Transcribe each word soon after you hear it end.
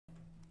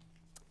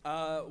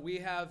We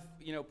have,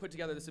 put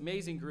together this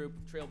amazing group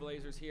of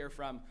trailblazers here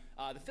from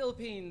the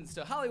Philippines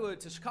to Hollywood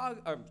to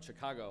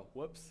Chicago,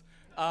 whoops,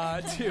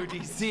 to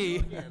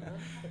DC.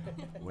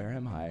 Where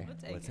am I?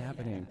 What's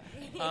happening?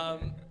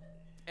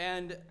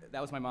 And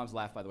that was my mom's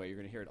laugh, by the way. You're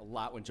going to hear it a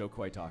lot when Joe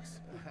Coy talks.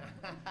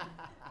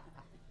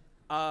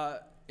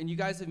 And you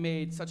guys have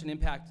made such an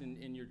impact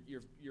in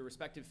your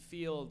respective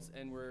fields,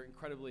 and we're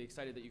incredibly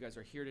excited that you guys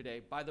are here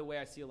today. By the way,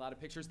 I see a lot of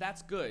pictures.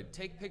 That's good.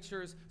 Take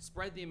pictures,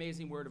 spread the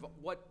amazing word of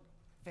what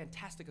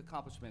fantastic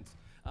accomplishments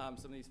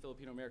some of these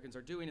Filipino Americans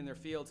are doing in their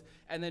fields,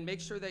 and then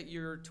make sure that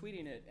you're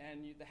tweeting it.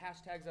 And the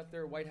hashtag's up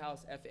there, White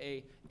House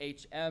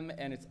FAHM,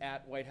 and it's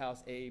at White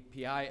House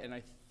API, and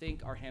I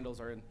think our handles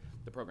are in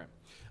the program.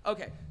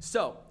 Okay,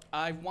 so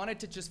I wanted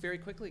to just very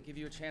quickly give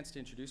you a chance to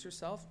introduce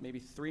yourself, maybe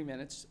 3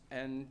 minutes,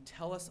 and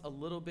tell us a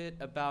little bit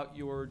about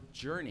your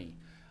journey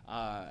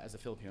as a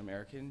Filipino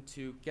American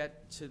to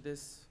get to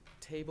this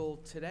table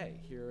today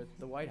here at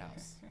the White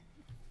House.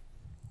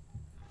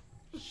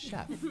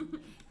 Chef.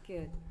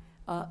 Good.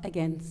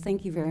 Again,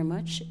 thank you very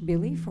much,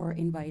 Billy, for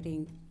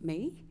inviting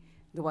me,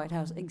 the White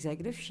House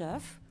Executive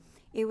Chef.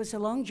 It was a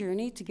long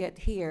journey to get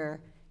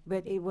here,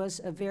 but it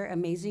was a very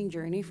amazing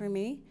journey for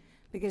me,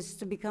 because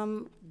to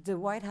become the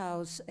White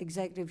House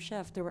Executive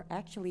Chef, there were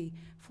actually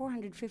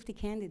 450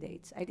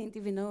 candidates. I didn't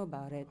even know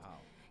about it.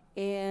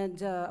 Wow.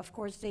 And of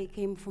course, they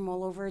came from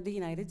all over the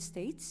United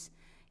States.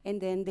 And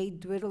then they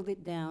dwindled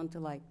it down to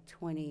like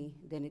 20,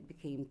 then it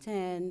became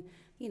 10.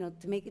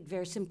 To make it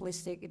very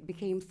simplistic, it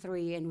became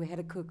 3, and we had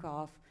a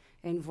cook-off,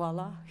 and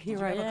voila,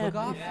 here I am. A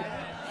cook-off?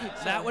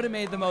 That would have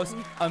made the most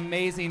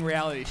amazing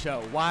reality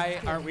show. Why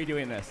aren't we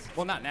doing this?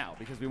 Well, not now,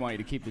 because we want you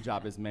to keep the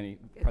job as many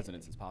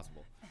presidents as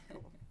possible.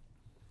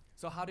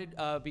 So how did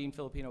being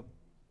Filipino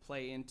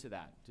play into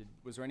that?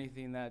 Was there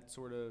anything that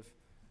sort of...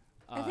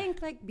 I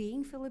think like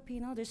being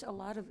Filipino, there's a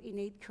lot of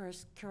innate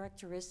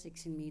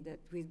characteristics in me that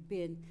we've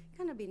been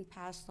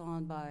passed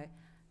on by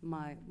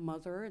my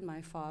mother and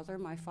my father.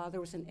 My father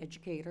was an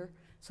educator,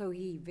 so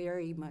he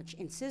very much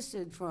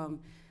insisted from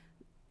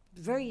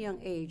very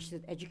young age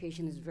that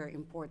education is very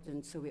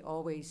important, so we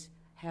always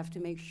have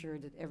to make sure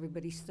that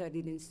everybody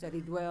studied and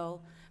studied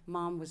well.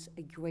 Mom was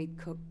a great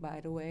cook, by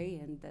the way,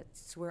 and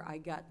that's where I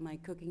got my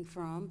cooking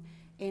from.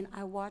 And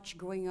I watched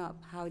growing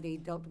up how they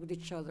dealt with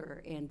each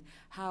other and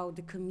how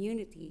the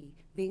community,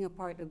 being a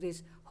part of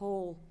this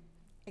whole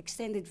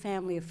extended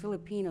family of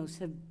Filipinos,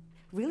 have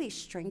really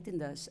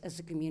strengthened us as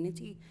a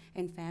community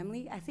and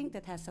family. I think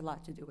that has a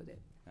lot to do with it.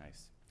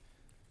 Nice.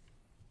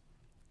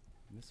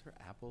 Mr.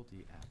 Apple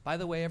D. By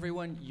the way,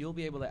 everyone, you'll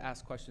be able to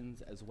ask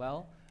questions as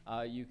well.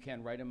 You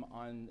can write them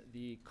on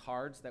the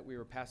cards that we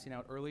were passing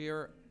out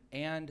earlier,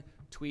 and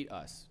tweet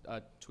us.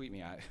 Tweet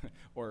me,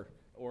 or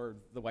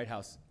the White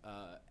House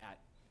at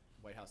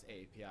White House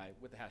API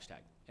with the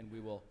hashtag, and we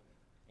will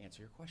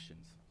answer your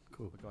questions.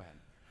 Cool. But go ahead.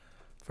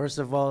 First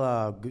of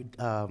all,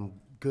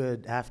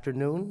 good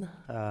afternoon.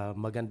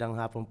 Magandang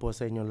hapon po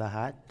sa inyong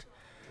lahat.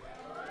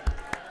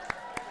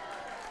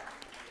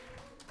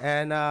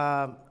 And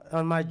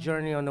on my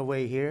journey on the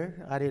way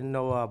here, I didn't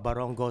know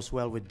Barong goes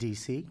well with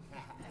DC.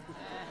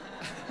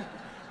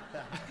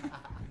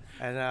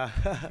 And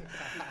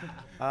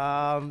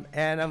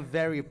and I'm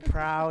very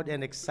proud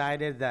and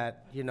excited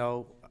that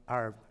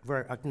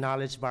we're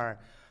acknowledged by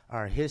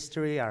our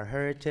history, our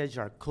heritage,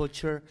 our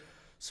culture.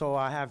 So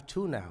I have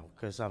 2 now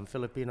because I'm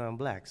Filipino and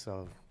black.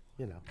 So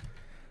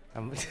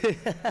I'm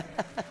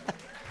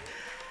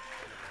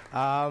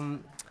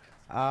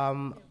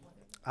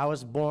I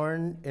was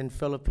born in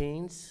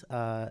Philippines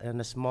in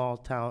a small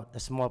town, a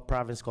small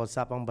province called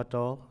Sapang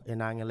Bato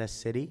in Angeles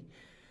City,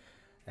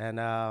 and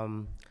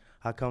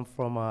I come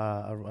from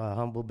a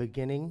humble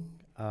beginning.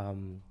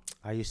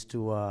 I used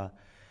to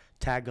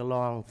tag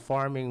along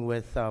farming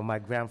with my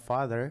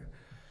grandfather.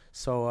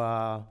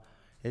 So,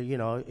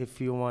 if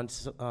you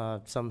want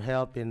some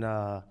help in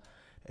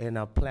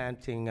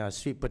planting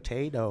sweet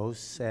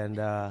potatoes and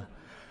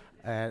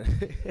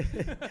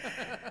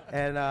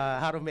and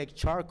how to make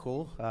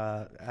charcoal,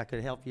 I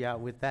could help you out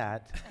with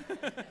that.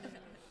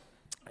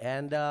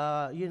 And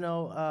my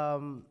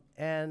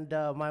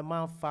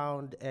mom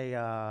found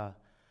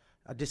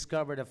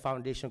discovered a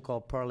foundation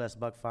called Pearl S.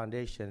 Buck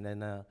Foundation,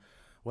 and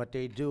what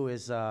they do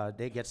is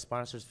they get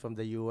sponsors from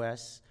the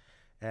U.S.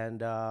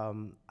 And I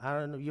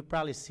don't know, you've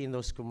probably seen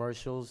those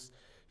commercials.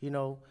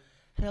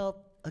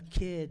 Help a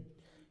kid,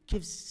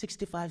 give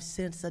 65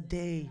 cents a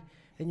day,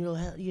 and you'll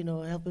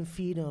help him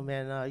feed him.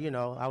 And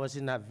I was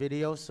in that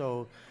video,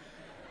 so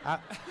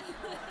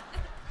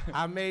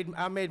I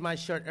made my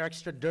shirt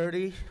extra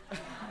dirty.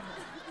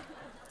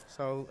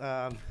 So.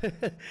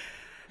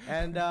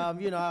 And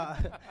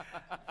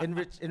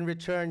in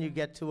return, you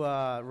get to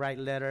write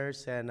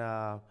letters and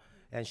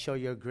show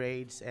your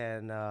grades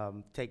and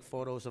take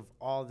photos of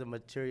all the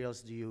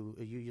materials you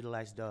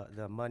utilize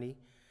the money,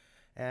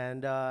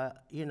 and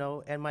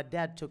and my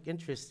dad took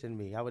interest in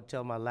me. I would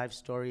tell my life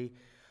story.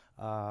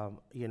 I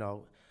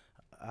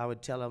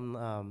would tell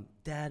him,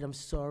 Dad, I'm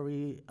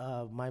sorry,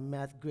 my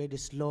math grade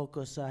is low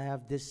because I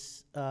have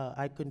this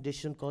eye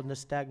condition called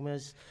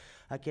nystagmus.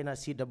 I cannot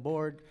see the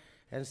board.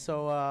 And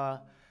so,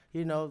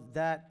 you know,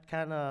 that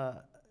kind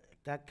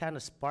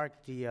of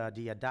sparked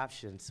the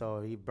adoption.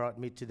 So he brought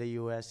me to the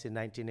U.S. in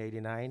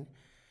 1989,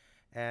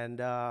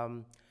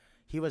 and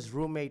he was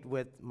roommate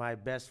with my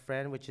best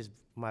friend, which is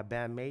my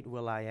bandmate,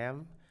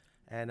 Will.i.am,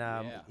 and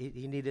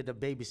he needed a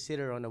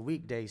babysitter on a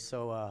weekday.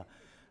 So,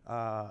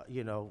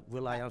 you know,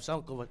 Will.i.am's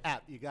uncle was.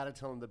 App, you got to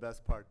tell him the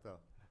best part, though.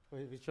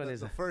 Which one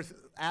is the it? first,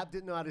 App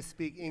didn't know how to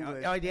speak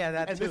English. Oh, yeah,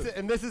 that and too.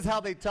 This is how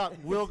they talk.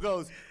 Will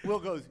goes,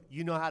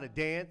 you know how to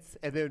dance?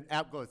 And then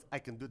App goes, I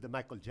can do the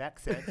Michael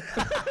Jackson.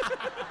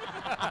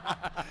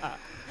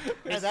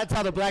 And that's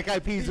how the Black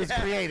Eyed Peas was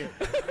created.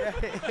 There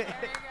you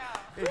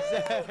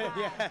go.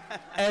 Yeah.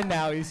 And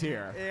now he's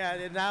here. Yeah,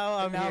 and now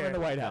I'm Now here. I'm in the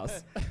White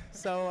House.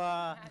 So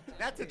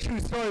That's a true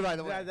story, by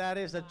the way. that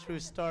is a true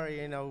story.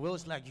 You know,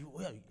 Will's like,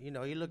 you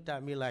know, he looked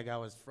at me like I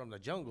was from the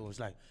jungle. He was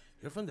like,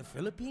 you're from the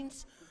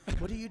Philippines?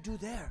 What do you do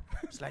there?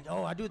 It's like,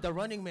 oh, I do the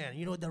Running Man.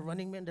 You know the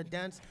Running Man, the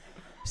dance?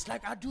 It's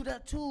like, I do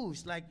that too.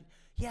 It's like,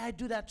 yeah, I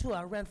do that too.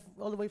 I ran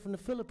all the way from the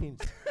Philippines.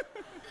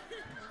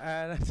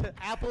 And I said,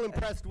 Apple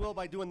impressed Will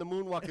by doing the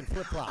moonwalk in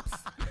flip-flops.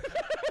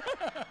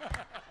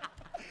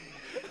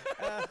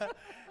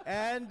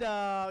 and,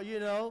 you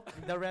know,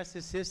 the rest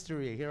is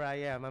history. Here I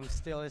am.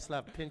 It's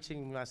like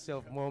pinching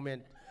myself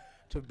moment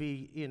to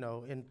be, you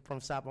know, from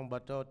Sapong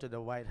Bato to the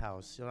White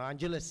House. You know,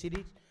 Angela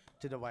City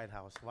to the White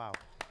House. Wow.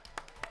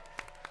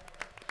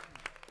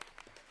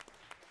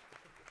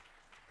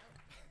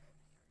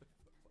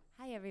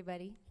 Hi,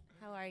 everybody.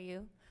 How are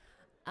you?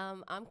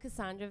 I'm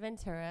Cassandra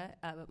Ventura,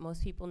 but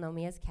most people know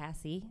me as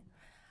Cassie.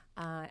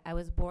 I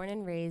was born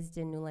and raised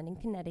in New London,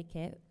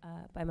 Connecticut,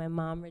 by my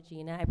mom,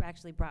 Regina. I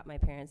actually brought my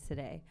parents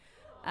today.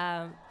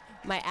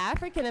 My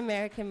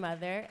African-American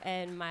mother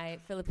and my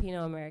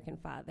Filipino-American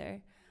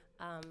father.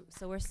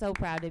 So we're so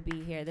proud to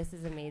be here. This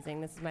is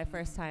amazing. This is my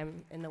first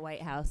time in the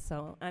White House,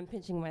 so I'm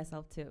pinching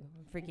myself too.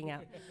 I'm freaking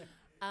out.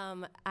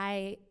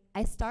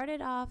 I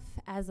started off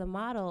as a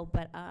model,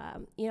 but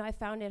you know, I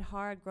found it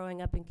hard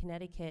growing up in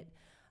Connecticut.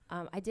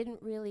 I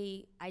didn't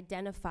really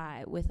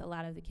identify with a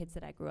lot of the kids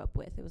that I grew up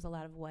with. It was a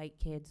lot of white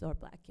kids or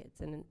black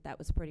kids, and that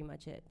was pretty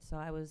much it. So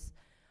I was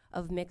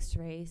of mixed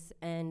race,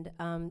 and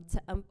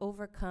to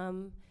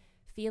overcome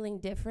feeling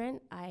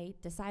different, I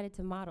decided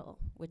to model,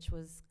 which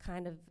was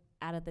kind of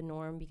out of the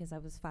norm because I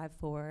was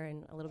 5'4"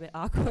 and a little bit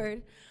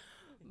awkward.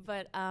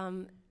 But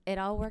it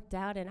all worked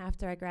out, and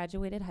after I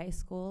graduated high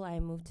school,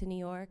 I moved to New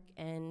York,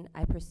 and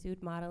I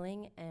pursued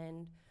modeling,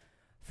 and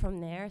from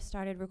there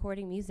started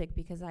recording music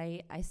because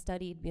I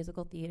studied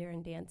musical theater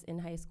and dance in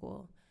high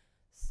school.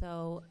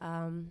 So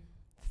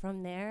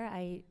from there,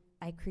 I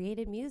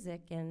created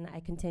music, and I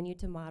continued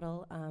to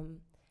model,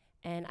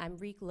 and I'm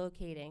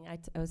relocating.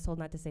 I was told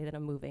not to say that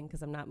I'm moving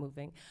because I'm not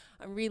moving.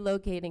 I'm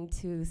relocating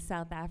to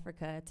South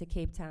Africa, to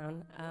Cape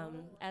Town,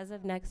 as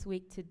of next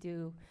week to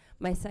do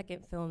my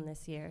second film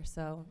this year.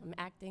 So I'm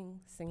acting,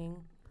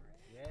 singing,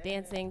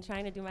 dancing,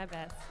 trying to do my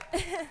best.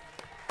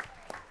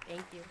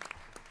 Thank you.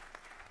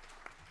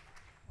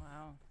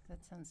 Wow,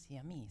 that sounds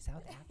yummy.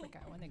 South Africa,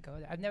 I want to go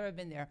there. I've never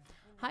been there.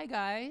 Hi,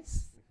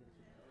 guys.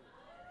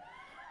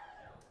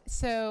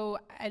 So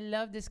I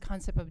love this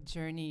concept of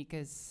journey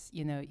because,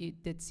 you know,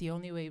 that's the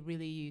only way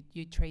really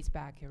you trace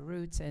back your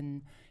roots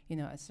and, you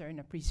know, a certain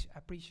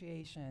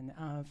appreciation.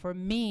 For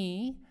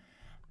me,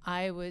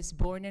 I was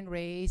born and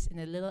raised in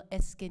a little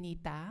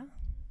esquinita,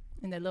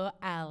 in a little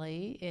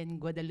alley in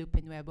Guadalupe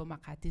Nuevo,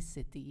 Makati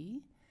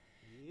City.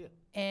 Yeah.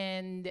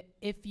 And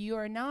if you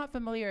are not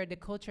familiar with the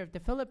culture of the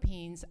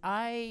Philippines,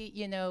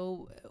 you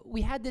know,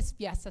 we had this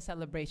fiesta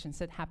celebrations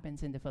that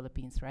happens in the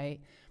Philippines,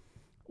 right?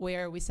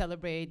 Where we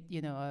celebrate,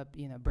 you know,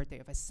 birthday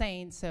of a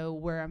saint. So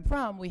where I'm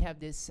from, we have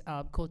this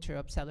culture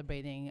of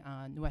celebrating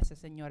Nuestra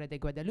Señora de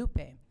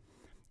Guadalupe.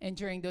 And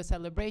during those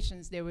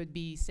celebrations, there would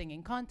be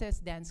singing contests,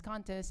 dance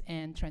contests,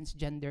 and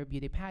transgender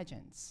beauty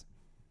pageants.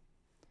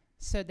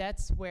 So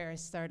that's where I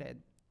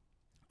started.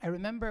 I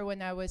remember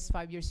when I was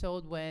 5 years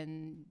old,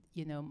 when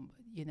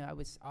I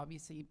was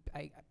obviously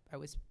I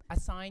was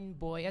assigned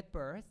boy at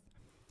birth.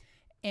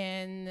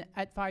 And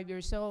at 5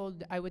 years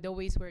old, I would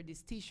always wear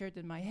this T-shirt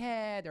in my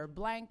head or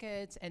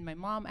blankets. And my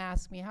mom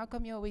asked me, "How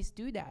come you always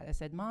do that?" I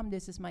said, "Mom,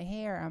 this is my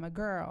hair. I'm a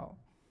girl."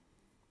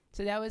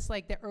 So that was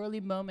like the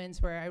early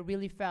moments where I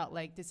really felt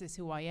like this is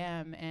who I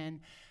am.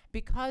 And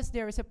because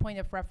there is a point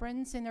of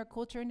reference in our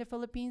culture in the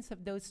Philippines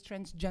of those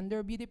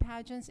transgender beauty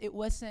pageants, it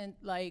wasn't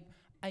like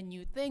a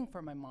new thing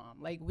for my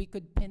mom. Like we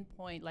could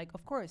pinpoint, like,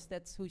 of course,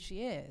 that's who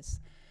she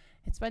is.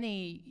 It's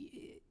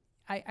funny.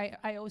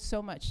 I owe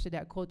so much to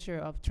that culture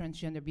of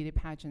transgender beauty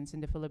pageants in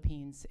the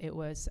Philippines. It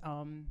was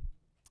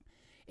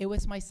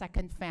my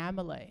second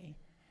family,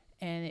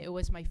 and it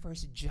was my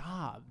first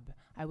job.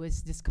 I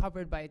was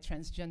discovered by a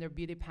transgender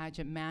beauty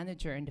pageant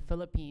manager in the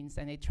Philippines,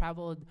 and I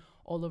traveled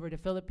all over the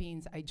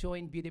Philippines. I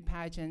joined beauty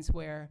pageants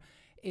where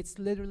it's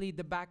literally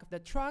the back of the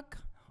truck,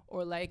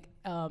 or like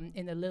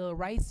in a little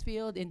rice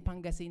field in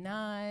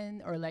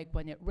Pangasinan, or like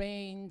when it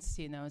rains,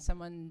 you know,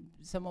 someone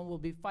will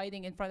be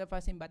fighting in front of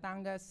us in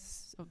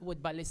Batangas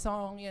with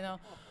balisong, you know.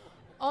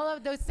 all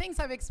of those things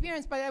I've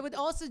experienced, but I would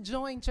also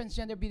join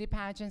transgender beauty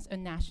pageants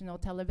on national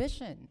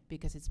television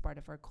because it's part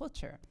of our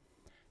culture.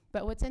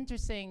 But what's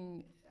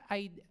interesting,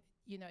 I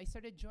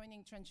started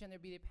joining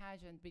transgender beauty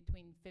pageant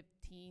between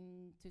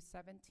 15 to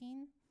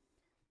 17.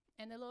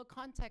 And a little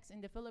context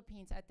in the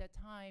Philippines at that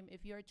time,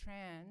 if you're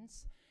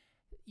trans,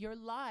 your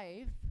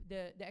life,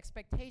 the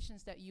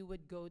expectations that you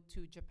would go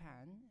to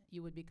Japan,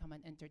 you would become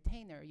an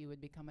entertainer, you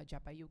would become a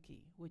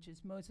japayuki, which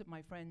is most of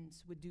my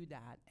friends would do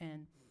that.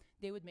 And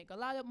they would make a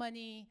lot of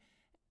money,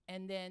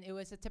 and then it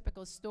was a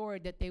typical story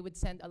that they would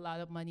send a lot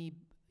of money,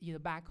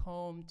 back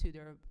home to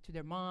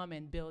their mom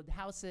and build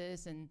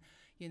houses and,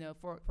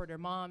 for their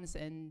moms,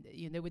 and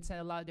they would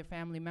send a lot of their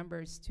family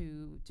members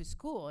to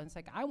school. And it's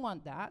like, I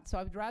want that, so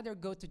I would rather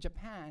go to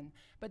Japan.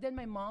 But then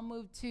my mom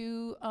moved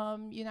to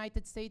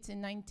United States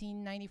in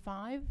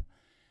 1995.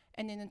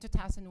 And then in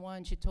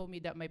 2001, she told me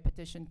that my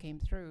petition came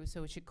through.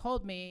 So she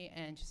called me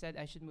and she said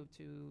I should move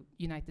to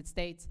United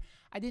States.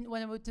 I didn't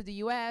want to move to the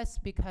US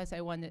because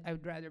I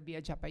would rather be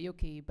a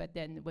japayuki. But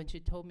then when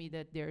she told me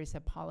that there is a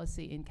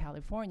policy in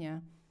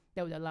California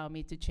that would allow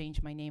me to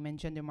change my name and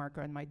gender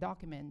marker on my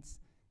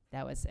documents,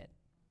 that was it.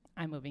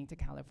 I'm moving to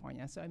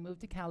California. So I moved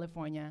to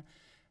California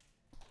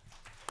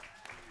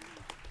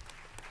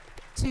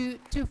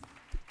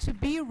to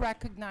be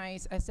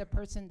recognized as a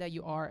person that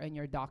you are in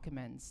your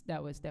documents.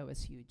 That was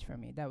huge for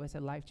me. That was a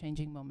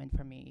life-changing moment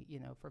for me.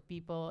 For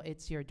people,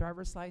 it's your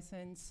driver's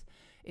license,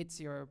 it's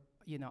your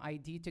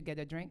ID to get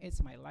a drink.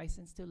 It's my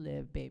license to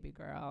live, baby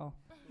girl.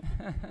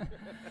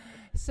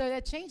 So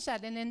that changed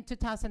that. And in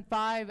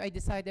 2005, I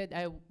decided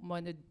I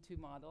wanted to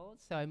model.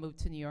 So I moved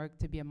to New York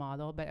to be a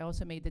model. But I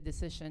also made the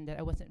decision that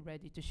I wasn't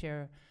ready to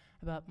share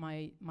about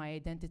my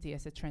identity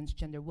as a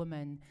transgender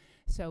woman.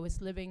 So I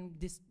was living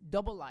this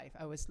double life.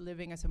 I was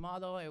living as a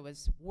model, I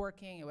was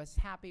working, I was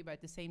happy, but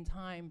at the same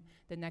time,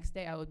 the next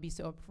day I would be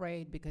so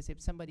afraid because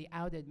if somebody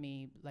outed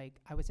me,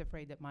 I was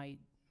afraid that my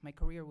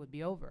career would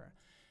be over.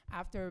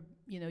 After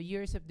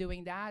years of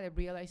doing that, I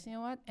realized,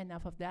 what,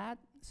 enough of that.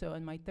 So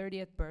on my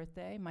 30th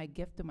birthday, my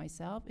gift to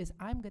myself is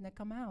I'm gonna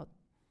come out.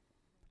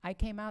 I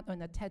came out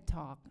on a TED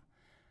Talk.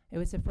 It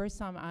was the first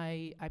time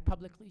I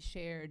publicly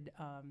shared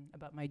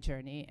about my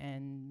journey,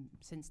 and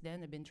since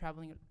then I've been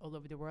traveling all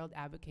over the world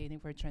advocating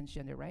for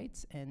transgender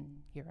rights,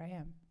 and here I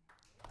am.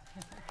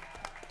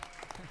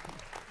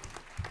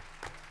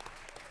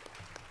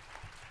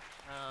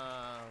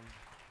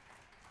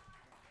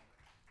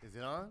 Is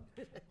it on?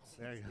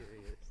 There you go.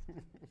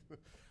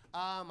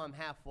 I'm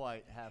half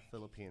white, half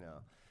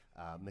Filipino.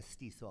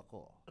 Mestizo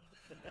ako.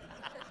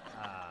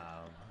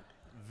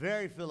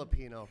 Very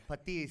Filipino.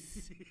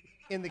 Patis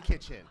in the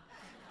kitchen.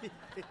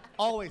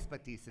 Always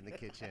patis in the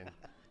kitchen.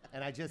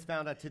 And I just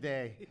found out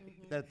today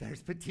that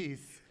there's patis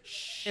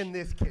in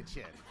this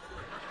kitchen.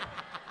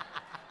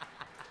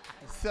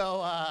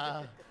 So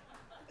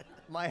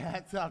my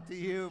hat's off to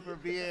you for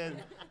being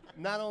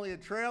not only a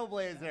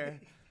trailblazer,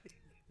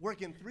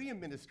 working 3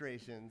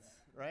 administrations,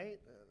 right?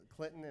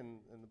 Clinton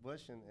and the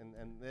Bush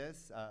and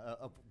this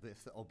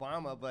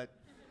Obama, but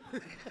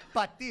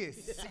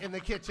patis in the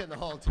kitchen the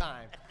whole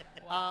time.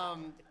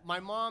 My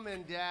mom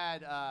and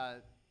dad,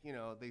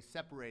 they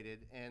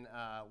separated, and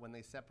when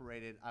they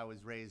separated, I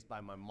was raised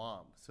by my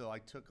mom. So I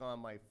took on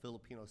my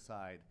Filipino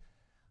side.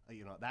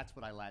 That's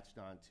what I latched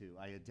on to.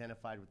 I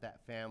identified with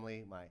that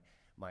family.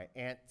 My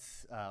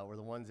aunts were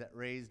the ones that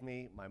raised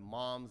me. My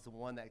mom's the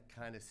one that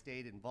kind of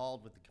stayed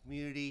involved with the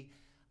community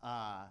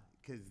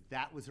because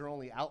that was her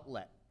only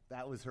outlet.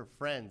 That was her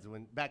friends.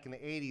 When back in the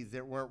 80s,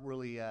 there weren't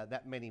really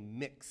that many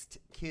mixed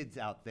kids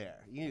out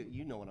there.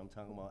 You know what I'm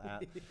talking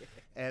about.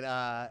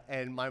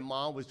 And my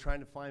mom was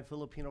trying to find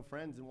Filipino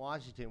friends in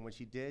Washington. When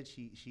she did,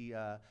 she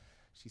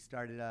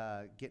started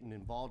getting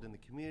involved in the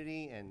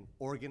community and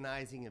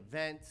organizing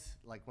events.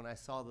 Like when I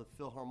saw the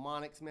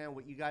Philharmonics, man,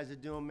 what you guys are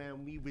doing,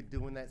 man, we've been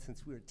doing that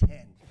since we were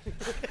 10.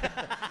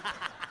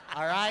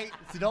 All right?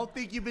 So don't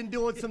think you've been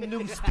doing some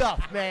new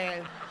stuff,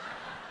 man.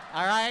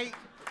 All right?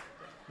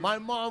 My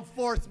mom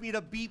forced me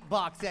to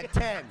beatbox at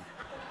 10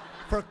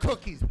 for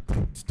cookies.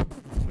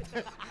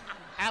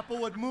 Apple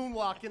would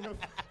moonwalk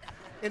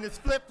in his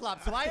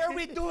flip-flops. Why are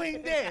we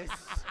doing this?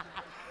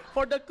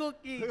 For the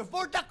cookies.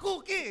 For the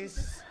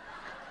cookies.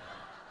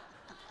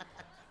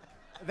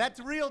 That's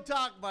real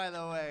talk, by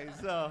the way.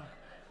 So,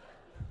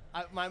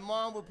 my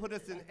mom would put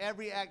us in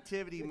every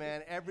activity,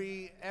 man.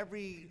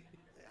 Every.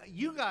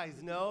 You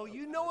guys know.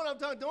 You know what I'm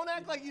talking. Don't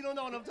act like you don't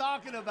know what I'm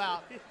talking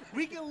about.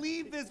 We can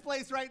leave this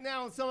place right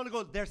now, and someone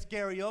will go, "There's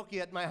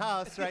karaoke at my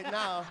house right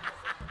now.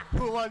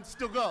 Who wants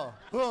to go?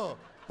 Who?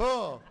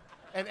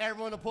 And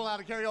everyone will pull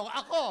out a karaoke.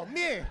 Ako,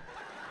 me.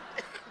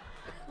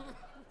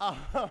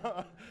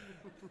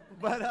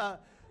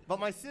 But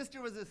my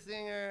sister was a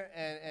singer,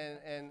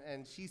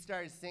 and she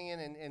started singing,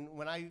 and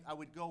when I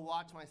would go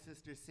watch my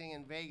sister sing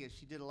in Vegas,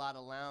 she did a lot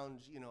of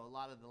lounge, a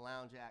lot of the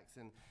lounge acts,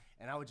 and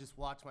I would just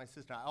watch my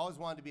sister. I always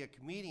wanted to be a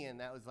comedian.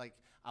 That was like,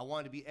 I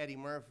wanted to be Eddie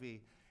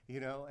Murphy,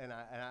 and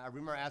I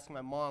remember asking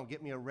my mom,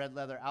 get me a red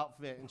leather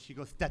outfit, and she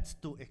goes, that's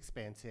too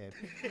expensive.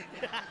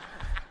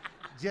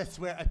 Just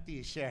wear a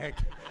t-shirt.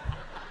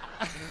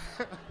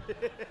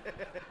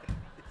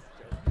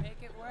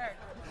 Make it work.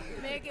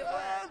 Make it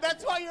work.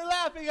 That's why you're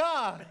laughing,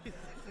 huh?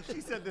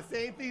 She said the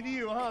same thing to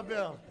you, huh,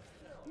 Bill?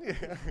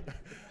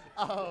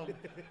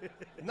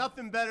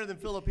 Nothing better than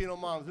Filipino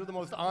moms. They're the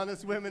most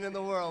honest women in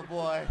the world,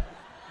 boy.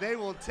 They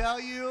will tell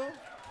you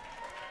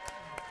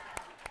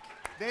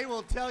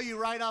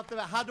right off the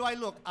bat, how do I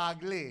look?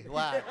 Ugly.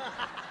 What?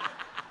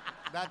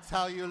 That's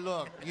how you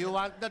look. You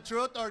want the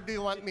truth or do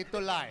you want me to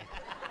lie?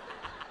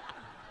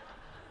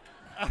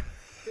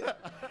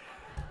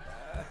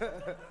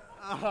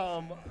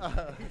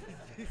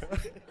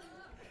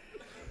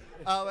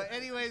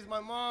 Anyways, my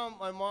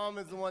mom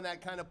is the one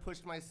that kind of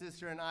pushed my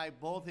sister and I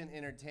both in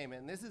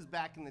entertainment. And this is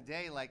back in the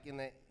day, like in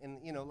the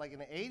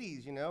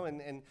 80s,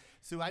 and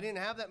so I didn't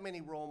have that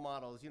many role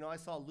models. I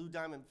saw Lou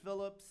Diamond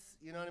Phillips,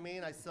 you know what I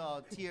mean? I saw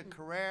Tia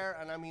Carrere,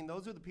 and I mean,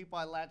 those are the people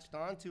I latched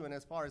onto. And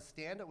as far as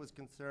stand-up was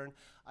concerned,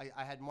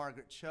 I had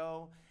Margaret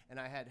Cho and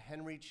I had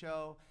Henry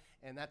Cho.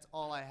 And that's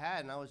all I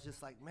had. And I was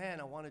just like,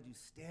 man, I want to do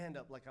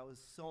stand-up. Like, I was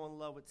so in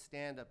love with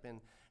stand-up. And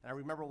I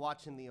remember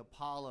watching the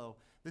Apollo.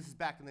 This is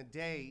back in the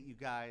day, you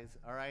guys,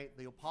 all right?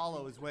 The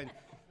Apollo is when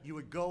you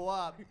would go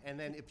up, and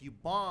then if you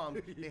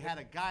bombed, they had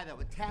a guy that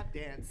would tap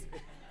dance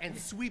and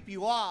sweep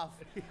you off,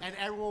 and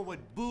everyone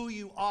would boo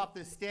you off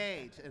the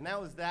stage. And that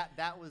was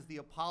the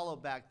Apollo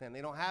back then.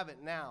 They don't have it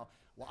now.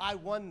 Well, I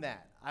won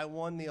that. I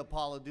won the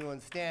Apollo doing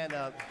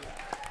stand-up.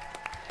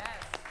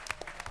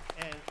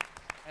 Yes.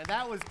 And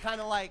that was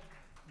kind of like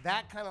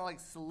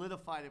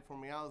solidified it for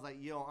me. I was like,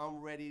 yo, I'm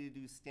ready to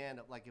do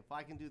stand-up. Like, if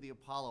I can do the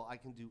Apollo, I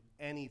can do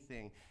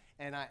anything.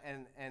 And I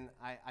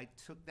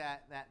took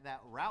that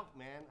route,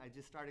 man. I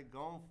just started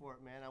going for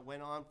it, man. I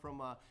went on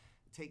from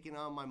taking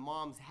on my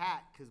mom's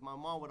hat, because my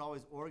mom would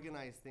always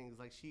organize things.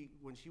 Like,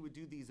 when she would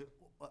do these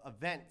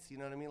events, you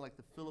know what I mean? Like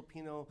the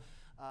Filipino,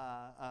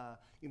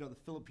 the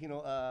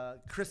Filipino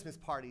Christmas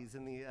parties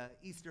and the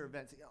Easter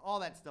events, all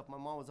that stuff. My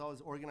mom was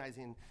always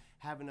organizing,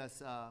 having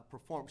us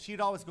perform.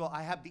 She'd always go,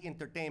 I have the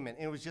entertainment.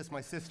 And it was just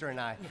my sister and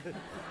I.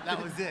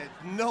 That was it.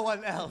 No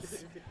one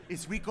else.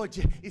 Is Rico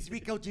J.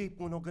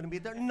 Puno going to be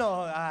there?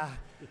 No,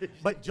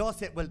 but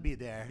Joseph will be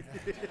there.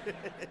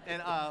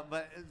 And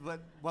but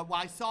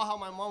I saw how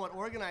my mom would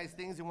organize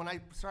things, and when I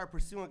started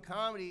pursuing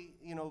comedy,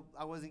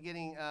 I wasn't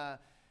getting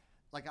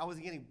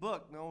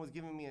booked. No one was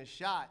giving me a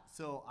shot.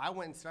 So I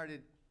went and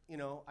started.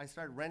 I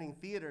started renting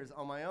theaters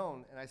on my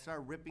own, and I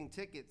started ripping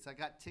tickets. I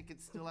got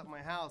tickets still at my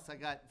house. I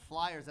got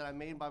flyers that I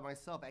made by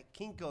myself at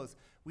Kinko's.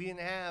 We didn't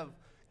have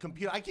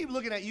computer. I keep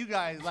looking at you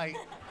guys like,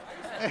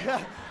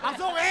 I'm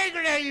so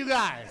angry at you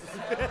guys.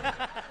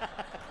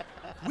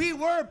 We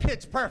were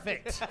pitch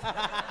perfect.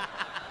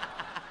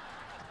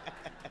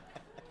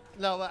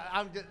 No,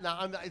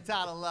 it's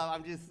out of love.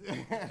 I'm just.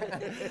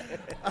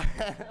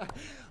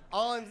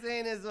 All I'm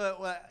saying is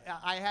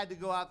I had to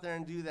go out there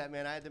and do that,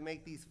 man. I had to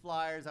make these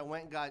flyers. I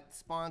went and got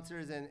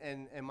sponsors,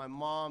 and my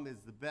mom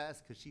is the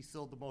best because she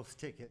sold the most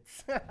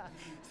tickets.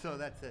 So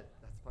that's it.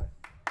 That's fine.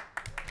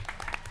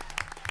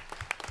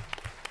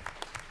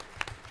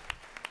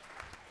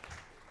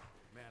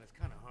 Man, it's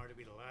kind of hard to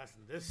be the last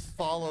in this.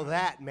 Follow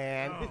that,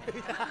 man. Oh.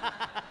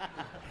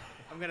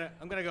 I'm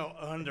gonna go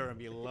under and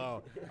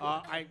below.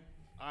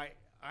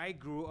 I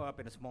grew up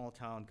in a small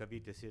town,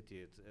 Cavite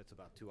City. It's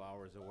about 2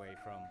 hours away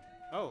from.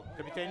 Oh,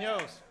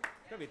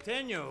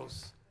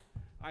 Caviteños.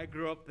 I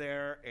grew up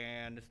there,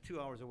 and it's 2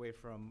 hours away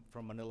from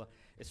Manila.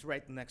 It's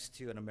right next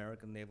to an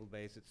American naval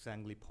base. It's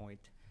Sangley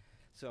Point.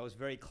 So I was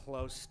very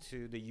close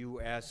to the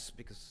U.S.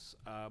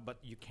 But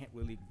you can't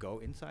really go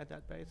inside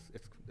that base.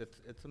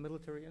 It's a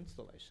military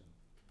installation.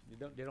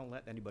 They don't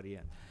let anybody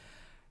in.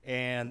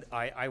 And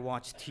I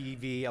watched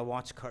TV, I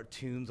watched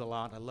cartoons a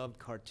lot. I loved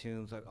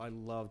cartoons. I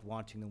loved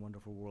watching The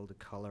Wonderful World of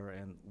Color,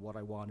 and what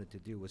I wanted to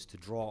do was to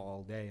draw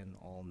all day and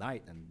all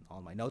night and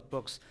on my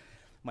notebooks.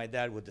 My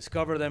dad would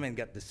discover them and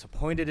get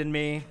disappointed in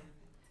me,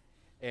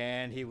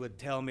 and he would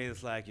tell me,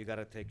 it's like, you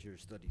gotta take your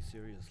studies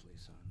seriously,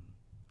 son.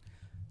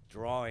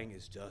 Drawing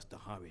is just a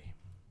hobby.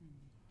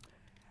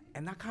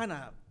 And that kind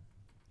of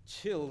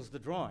chills the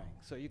drawing,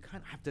 so you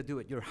kind of have to do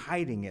it. You're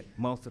hiding it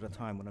most of the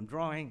time when I'm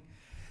drawing.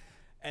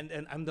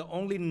 And I'm the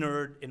only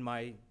nerd in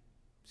my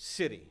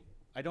city.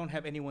 I don't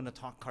have anyone to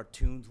talk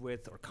cartoons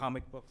with or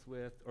comic books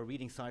with or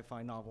reading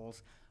sci-fi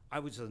novels. I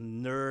was a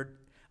nerd.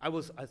 I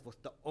was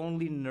the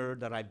only nerd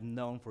that I've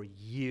known for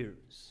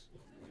years.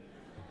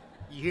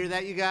 You hear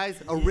that, you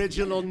guys?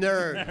 Original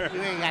nerd.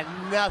 You ain't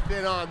got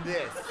nothing on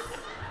this.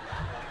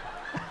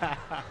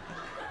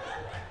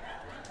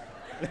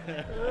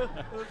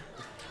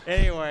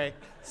 Anyway,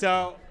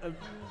 so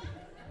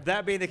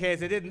that being the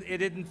case, it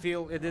didn't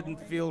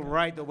feel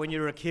right that when you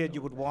were a kid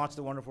you would watch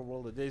The Wonderful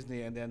World of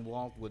Disney, and then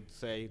Walt would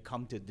say,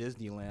 "Come to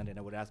Disneyland," and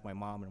I would ask my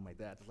mom and my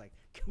dad, it's like,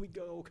 "Can we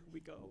go? Can we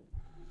go?"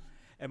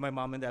 And my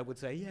mom and dad would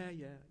say, "Yeah,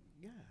 yeah,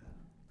 yeah."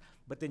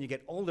 But then you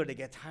get older, they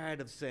get tired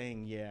of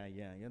saying, "Yeah,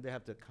 yeah." You know, they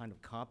have to kind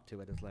of cop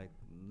to it. It's like,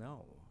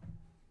 no,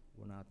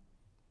 we're not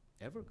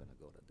ever gonna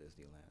go to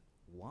Disneyland.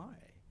 Why?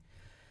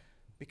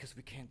 Because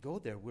we can't go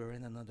there. We're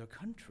in another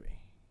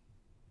country.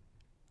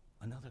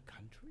 Another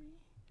country?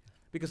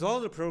 Because all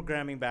the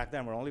programming back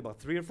then were only about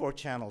 3 or 4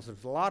 channels.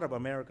 There's a lot of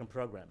American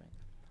programming.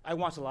 I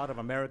watched a lot of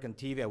American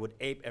TV. I would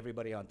ape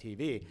everybody on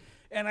TV.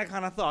 And I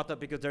kind of thought that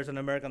because there's an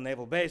American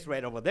naval base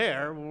right over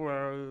there,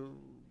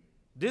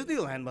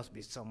 Disneyland must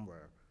be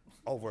somewhere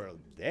over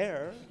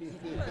there.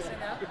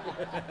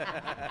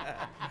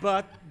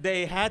 But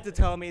they had to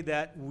tell me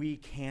that we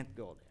can't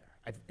go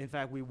there. In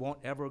fact, we won't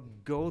ever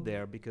go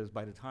there because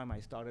by the time I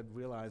started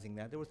realizing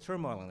that there was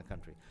turmoil in the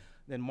country,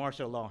 then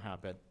martial law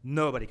happened.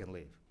 Nobody can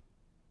leave.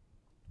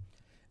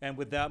 And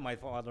with that, my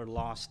father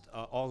lost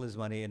all his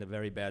money in a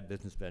very bad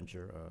business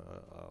venture.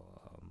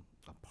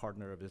 A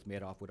partner of his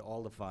made off with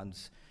all the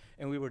funds,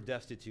 and we were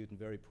destitute and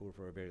very poor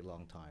for a very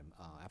long time.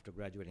 After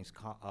graduating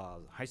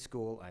high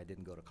school, I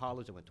didn't go to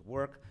college. I went to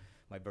work.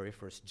 My very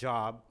first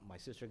job, my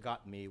sister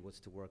got me, was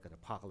to work at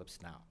Apocalypse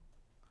Now.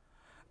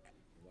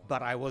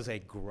 But I was a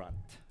grunt.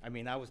 I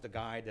mean, I was the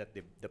guy that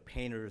the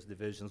painters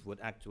divisions would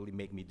actually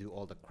make me do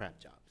all the crap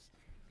jobs,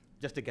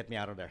 just to get me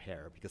out of their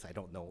hair because I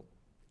don't know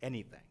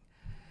anything.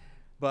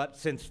 But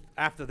since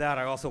after that,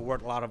 I also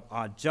worked a lot of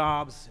odd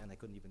jobs, and I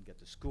couldn't even get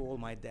to school.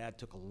 My dad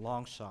took a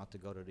long shot to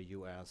go to the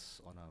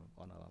U.S. on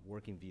a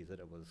working visa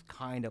that was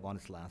kind of on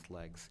its last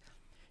legs.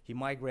 He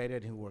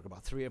migrated, he worked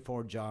about 3 or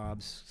 4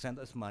 jobs, sent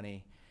us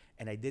money,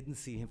 and I didn't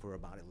see him for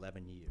about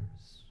 11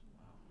 years.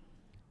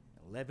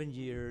 11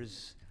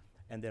 years,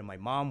 and then my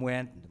mom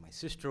went, and my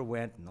sister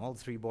went, and all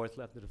 3 boys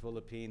left to the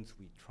Philippines.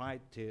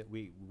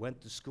 We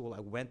went to school. I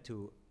went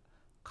to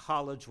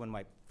college when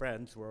my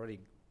friends were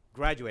already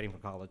graduating from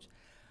college.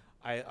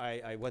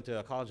 I went to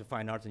a College of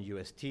Fine Arts in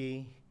UST,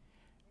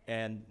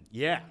 and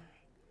yeah.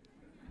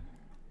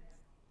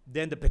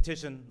 Then the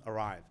petition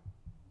arrived.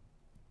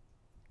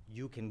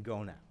 You can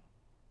go now.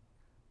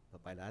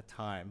 But by that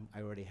time, I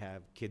already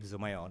have kids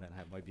of my own, and I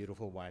have my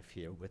beautiful wife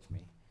here with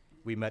me.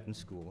 We met in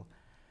school,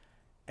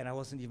 and I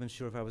wasn't even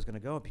sure if I was going to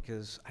go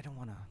because I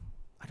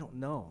don't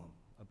know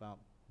about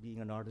being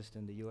an artist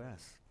in the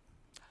US.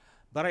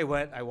 But I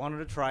went. I wanted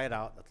to try it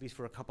out, at least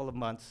for a couple of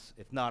months.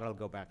 If not, I'll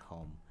go back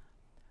home.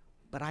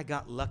 But I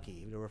got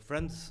lucky. There were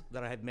friends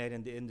that I had made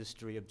in the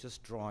industry of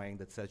just drawing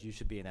that says, you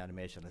should be in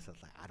animation. I said,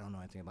 I don't know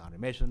anything about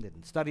animation,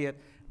 didn't study it,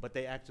 but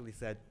they actually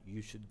said,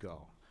 you should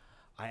go.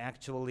 I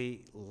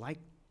actually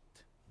liked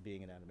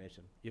being in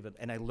animation,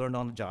 and I learned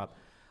on the job.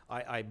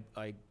 I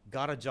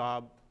got a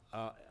job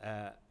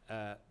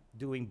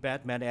doing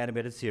Batman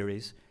animated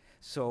series,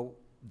 so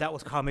that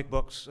was comic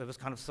books. It was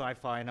kind of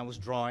sci-fi, and I was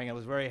drawing. I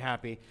was very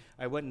happy.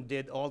 I went and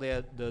did all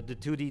the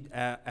 2D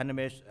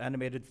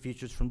animated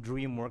features from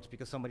DreamWorks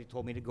because somebody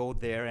told me to go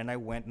there, and I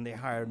went, and they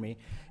hired me,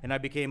 and I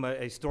became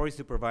a story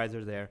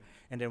supervisor there.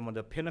 And then when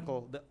the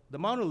pinnacle, the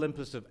Mount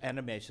Olympus of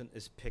animation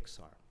is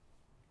Pixar.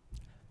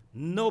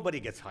 Nobody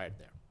gets hired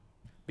there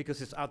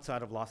because it's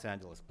outside of Los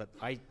Angeles. But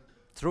I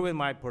threw in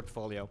my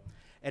portfolio,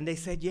 and they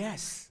said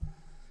yes.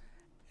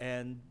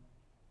 And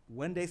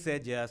when they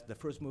said yes, the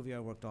first movie I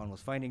worked on was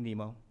Finding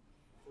Nemo.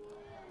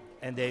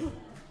 And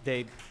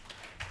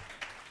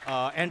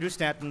Andrew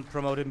Stanton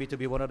promoted me to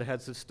be one of the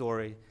heads of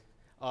story.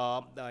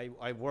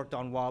 I worked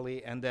on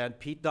WALL-E, and then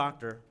Pete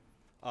Docter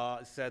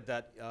said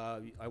that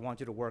I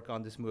want you to work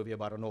on this movie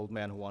about an old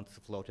man who wants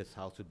to float his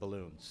house with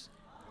balloons.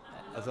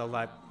 I was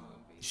like,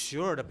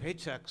 sure, the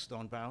paychecks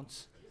don't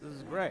bounce. This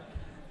is great.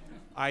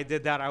 I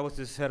did that. I was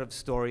the head of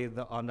story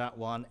on that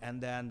one. And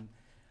then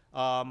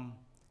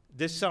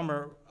this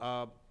summer,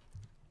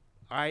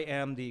 I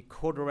am the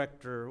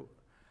co-director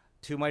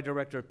to my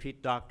director,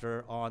 Pete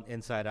Docter, on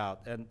Inside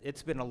Out. And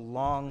it's been a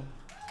long,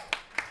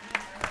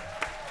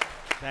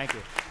 thank you.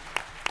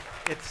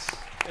 It's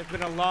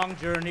been a long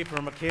journey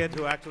from a kid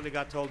who actually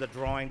got told that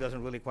drawing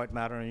doesn't really quite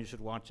matter and you should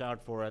watch out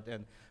for it.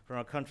 And from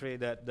a country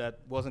that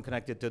wasn't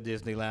connected to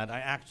Disneyland, I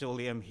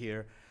actually am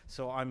here.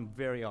 So I'm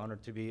very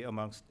honored to be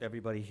amongst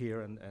everybody here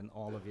and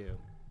all of you.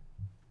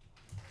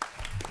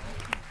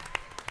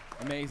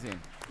 Amazing.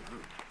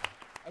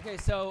 Okay,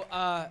 so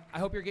I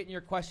hope you're getting your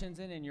questions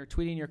in and you're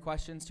tweeting your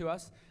questions to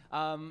us.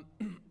 I'm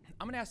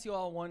going to ask you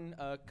all one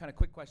kind of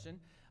quick question.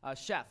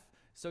 Chef,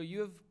 so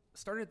you have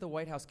started at the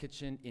White House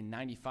kitchen in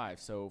 '95.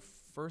 So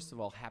first of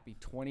all, happy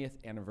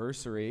 20th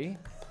anniversary.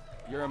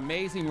 Your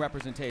amazing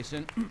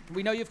representation.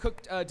 We know you've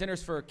cooked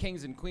dinners for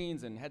kings and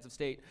queens and heads of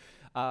state.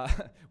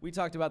 We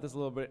talked about this a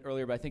little bit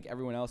earlier, but I think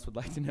everyone else would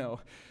like to know,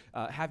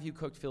 have you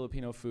cooked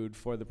Filipino food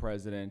for the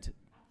president,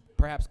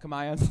 perhaps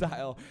Kamayan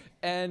style?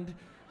 And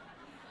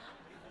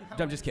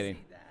I'm just kidding.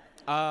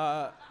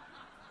 I'm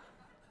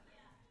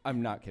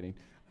not kidding.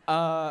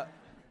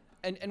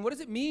 And what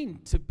does it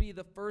mean to be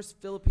the first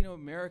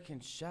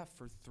Filipino-American chef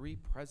for 3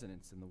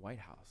 presidents in the White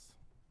House?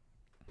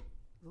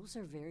 Those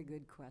are very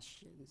good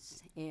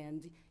questions.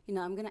 And,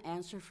 I'm going to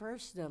answer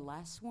first the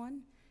last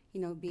one,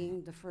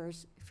 being the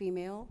first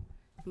female,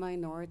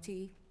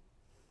 minority,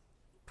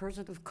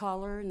 person of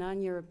color,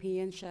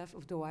 non-European chef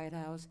of the White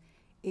House.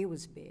 It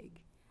was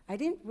big. I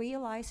didn't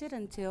realize it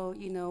until,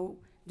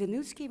 the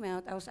news came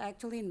out. I was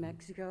actually in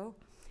Mexico,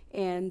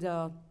 and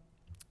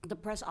the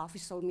press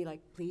office told me,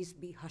 please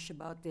be hush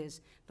about this.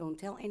 Don't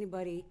tell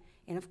anybody.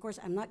 And of course,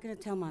 I'm not going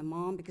to tell my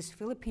mom because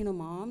Filipino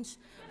moms,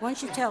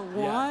 once you tell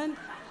one,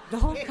 the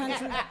whole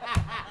country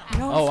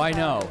knows. Oh, I about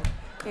know. it.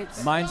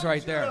 It's Mine's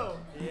right there.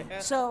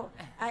 so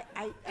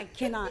I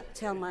cannot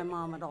tell my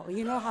mom at all.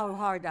 You know how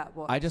hard that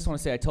was. I just want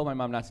to say I told my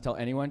mom not to tell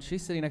anyone.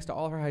 She's sitting next to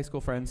all of her high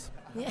school friends.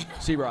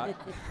 She brought.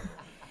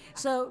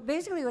 So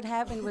basically what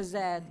happened was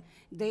that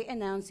they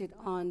announced it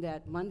on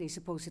that Monday.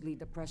 Supposedly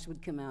the press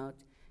would come out.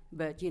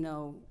 But,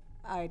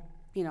 I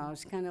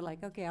was kind of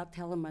like, okay, I'll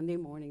tell them Monday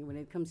morning when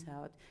it comes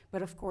out.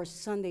 But of course,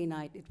 Sunday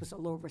night, it was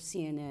all over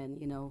CNN.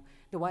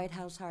 The White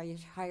House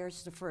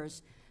hires the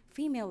first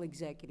female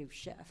executive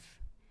chef.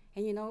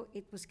 And,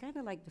 it was kind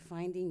of like the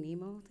Finding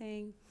Nemo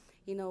thing.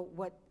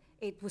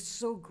 It was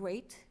so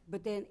great,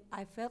 but then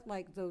I felt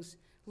like those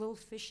little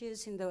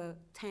fishes in the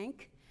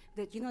tank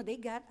that, they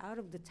got out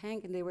of the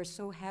tank and they were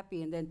so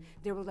happy, and then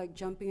they were like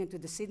jumping into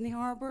the Sydney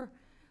Harbor.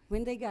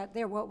 When they got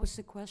there, what was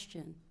the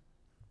question?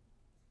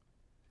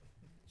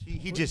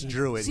 He just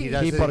drew it. See, He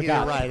doesn't. He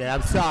didn't write it.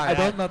 I'm sorry. I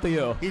don't know to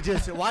you. He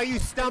just. Why are you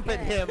stumping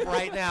him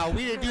right now?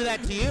 We didn't do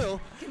that to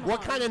you.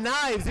 What kind of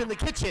knives in the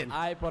kitchen?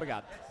 I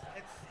forgot.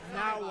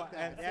 Now what?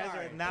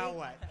 Now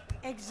what?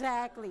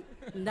 Exactly.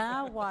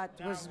 Now what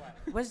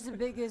was the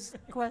biggest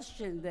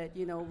question that,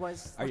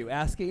 was... Are you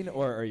asking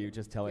or are you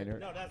just telling her?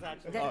 No, that's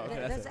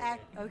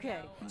actually.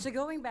 Okay. So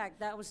going back,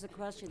 that was the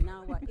question.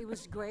 Now what? It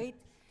was great.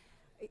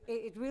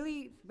 It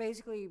really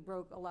basically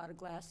broke a lot of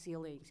glass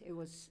ceilings. It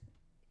was...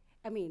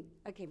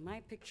 my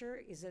picture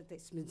is at the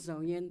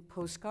Smithsonian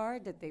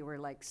postcard that they were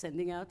like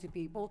sending out to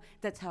people.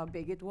 That's how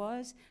big it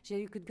was. So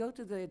you could go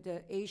to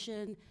the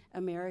Asian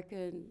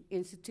American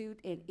Institute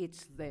and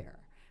it's there.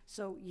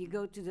 So you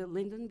go to the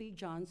Lyndon B.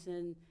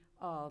 Johnson,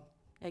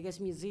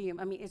 museum.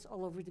 It's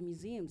all over the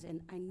museums.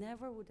 And I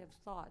never would have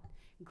thought,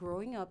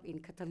 growing up in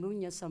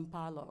Catalunya,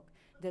 Sampaloc,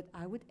 that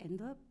I would end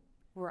up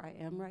where I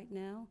am right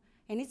now.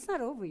 And it's not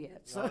over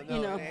yet. So,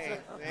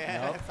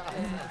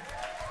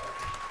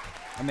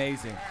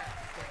 Amazing.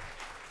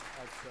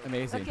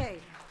 Amazing. Okay,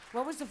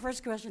 what was the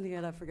first question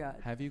again? I forgot.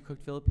 Have you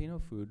cooked Filipino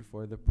food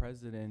for the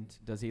president?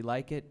 Does he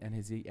like it? And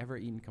has he ever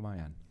eaten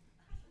kamayan?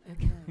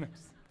 Okay.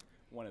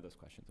 One of those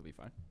questions will be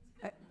fine.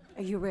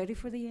 Are you ready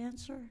for the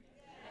answer?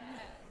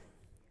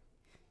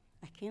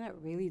 I cannot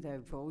really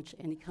divulge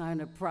any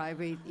kind of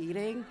private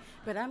eating,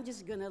 but I'm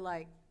just gonna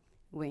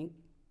wink.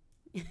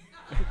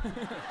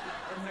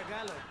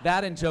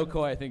 That and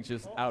Joko, I think,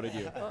 just outed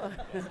you.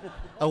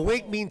 A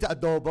wink means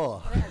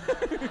adobo.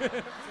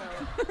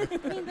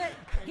 But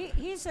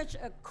he's such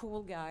a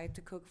cool guy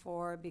to cook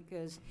for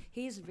because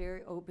he's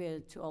very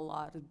open to a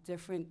lot of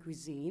different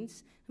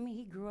cuisines.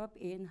 He grew up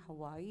in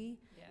Hawaii,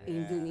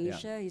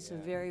 Indonesia. He's a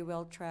very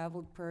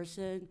well-traveled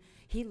person.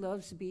 He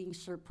loves being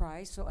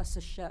surprised. So as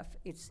a chef,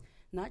 it's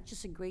not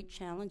just a great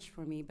challenge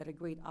for me, but a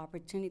great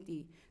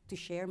opportunity to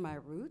share my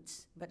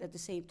roots, but at the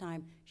same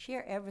time,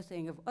 share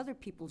everything of other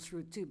people's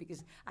roots too,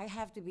 because I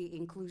have to be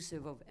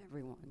inclusive of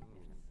everyone.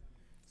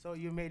 So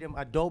you made him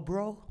a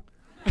dobro?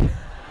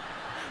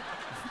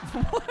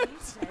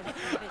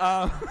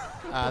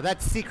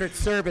 That's Secret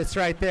Service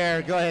right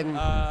there. Go ahead and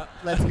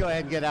let's go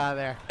ahead and get out of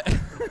there.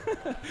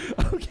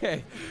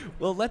 Okay.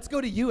 Well, let's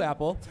go to you,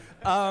 Apple.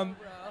 I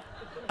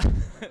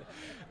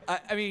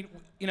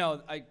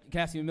can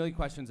ask you a million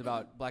questions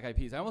about Black Eyed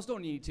Peas. I almost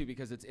don't need to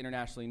because it's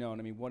internationally known.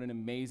 What an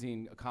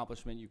amazing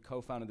accomplishment. You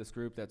co-founded this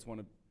group that's won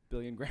a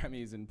billion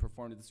Grammys and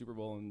performed at the Super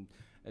Bowl and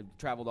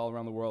traveled all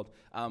around the world.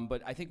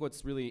 But I think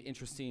what's really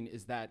interesting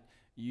is that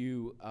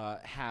you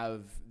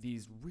have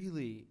these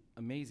really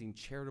amazing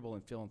charitable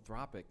and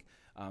philanthropic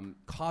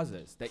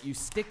causes that you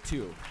stick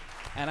to.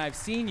 And I've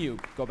seen you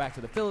go back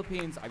to the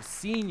Philippines. I've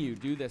seen you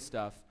do this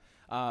stuff.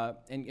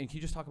 And can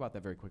you just talk about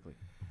that very quickly?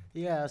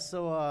 Yeah,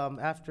 so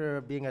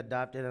after being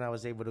adopted and I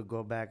was able to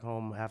go back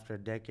home after a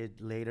decade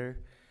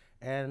later,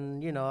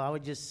 and I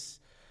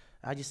just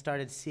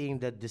started seeing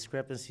the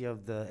discrepancy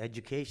of the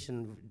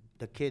education,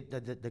 the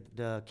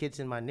kids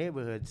in my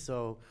neighborhood.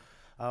 So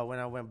when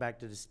I went back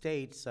to the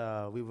States,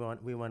 we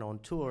went on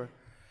tour,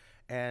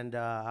 and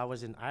I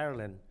was in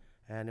Ireland,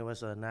 and it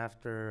was an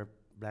after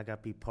Black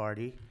Eyed Peas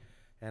party,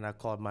 and I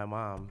called my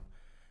mom,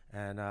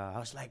 and I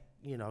was like,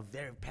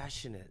 very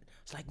passionate.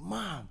 It's like,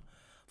 Mom,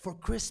 for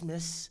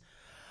Christmas,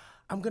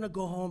 I'm gonna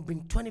go home,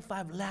 bring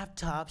 25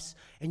 laptops,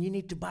 and you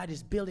need to buy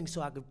this building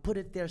so I could put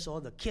it there so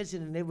all the kids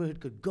in the neighborhood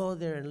could go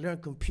there and learn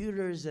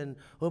computers and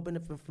open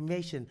up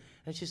information.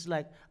 And she's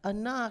like,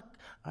 Anak,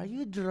 are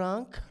you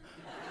drunk?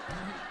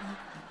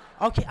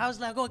 Okay, I was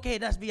like, okay,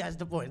 that's beyond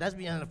the point. That's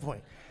beyond the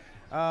point.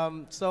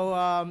 So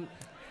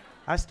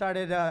I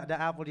started the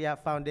Apple the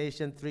App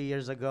Foundation 3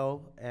 years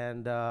ago,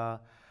 and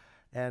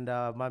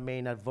my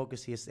main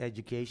advocacy is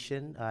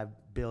education. I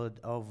built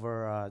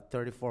over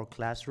 34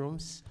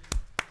 classrooms,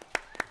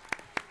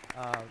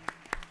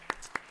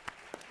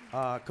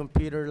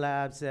 computer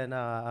labs, and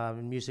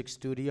music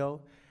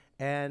studio.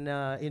 And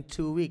in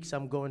 2 weeks,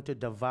 I'm going to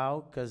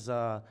Davao because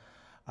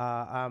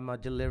I'm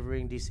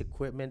delivering this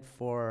equipment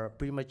for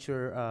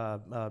premature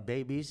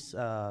babies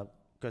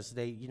because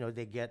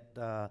they get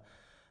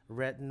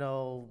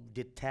retinal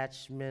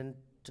detachment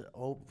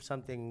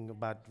something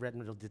about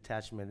retinal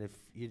detachment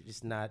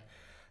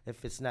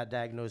if it's not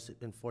diagnosed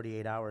in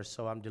 48 hours.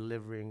 So I'm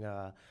delivering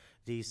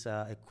these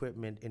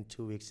equipment in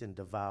 2 weeks in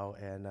Davao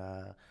and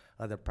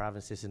other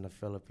provinces in the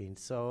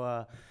Philippines.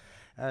 So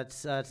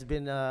it's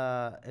been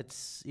other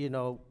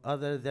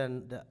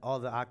than all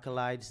the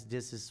accolades,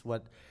 this is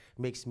what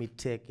makes me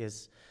tick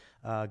is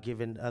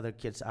giving other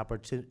kids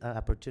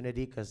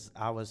opportunity, because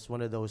I was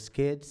one of those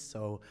kids.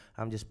 So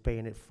I'm just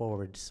paying it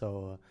forward.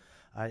 So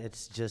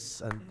it's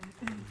just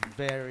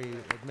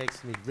it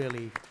makes me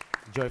really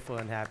joyful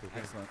and happy.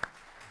 Excellent.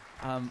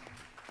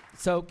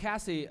 So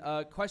Cassie,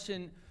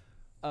 question: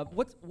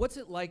 what's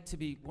it like to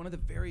be one of the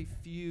very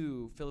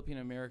few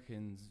Filipino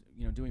Americans,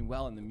 doing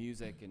well in the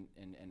music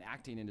and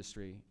acting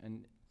industry,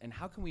 and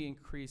how can we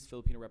increase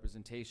Filipino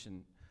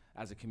representation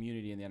as a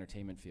community in the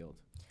entertainment field?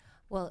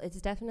 Well,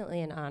 it's definitely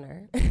an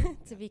honor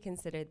to be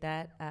considered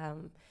that,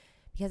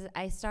 because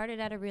I started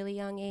at a really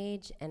young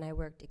age and I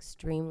worked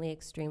extremely,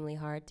 extremely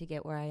hard to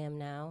get where I am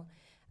now.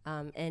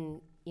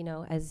 And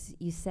as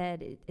you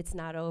said, it's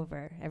not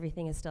over.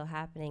 Everything is still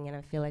happening, and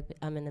I feel like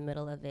I'm in the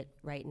middle of it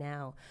right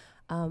now.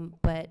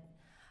 But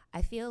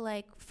I feel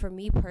like for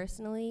me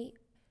personally,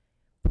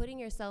 putting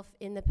yourself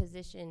in the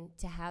position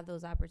to have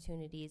those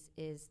opportunities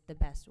is the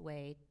best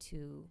way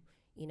to,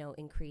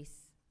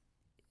 increase,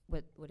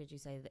 what did you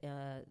say,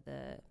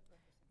 the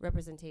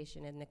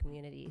representation in the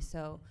community.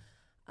 So,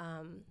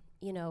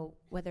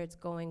 whether it's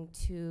going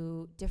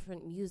to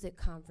different music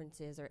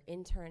conferences or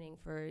interning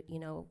for,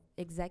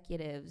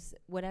 executives,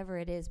 whatever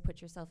it is,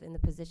 put yourself in the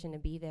position to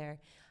be there.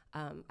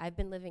 I've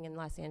been living in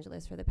Los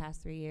Angeles for the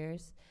past 3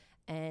 years,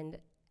 and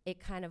it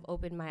kind of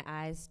opened my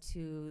eyes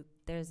to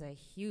there's a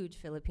huge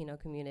Filipino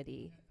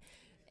community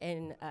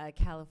in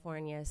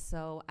California.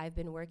 So I've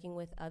been working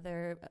with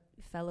other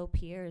fellow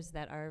peers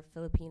that are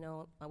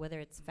Filipino, whether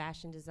it's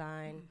fashion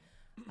design,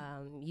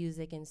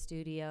 music and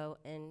studio,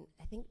 and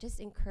I think just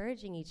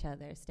encouraging each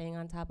other, staying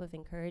on top of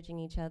encouraging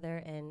each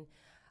other, and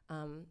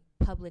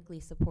publicly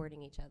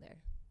supporting each other,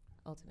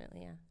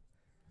 ultimately, yeah.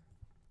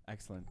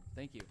 Excellent.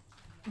 Thank you.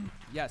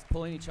 Yes,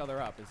 pulling each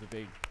other up is a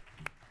big...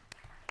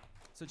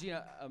 So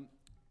Gina,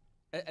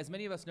 as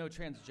many of us know,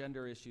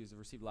 transgender issues have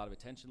received a lot of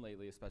attention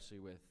lately, especially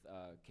with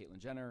Caitlyn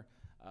Jenner,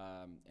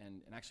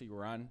 and actually you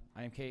were on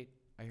I Am Kate,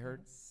 I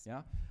heard. Yes.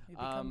 Yeah? We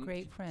become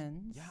great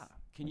friends. Yeah.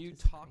 Can you is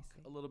talk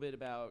crazy. a little bit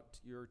about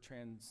your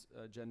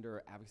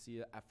transgender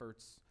advocacy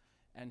efforts,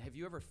 and have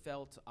you ever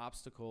felt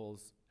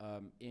obstacles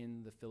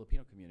in the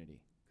Filipino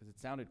community? Because it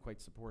sounded quite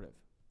supportive.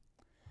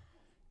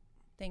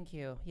 Thank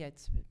you. Yeah,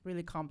 it's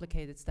really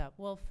complicated stuff.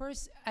 Well,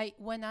 first,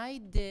 when I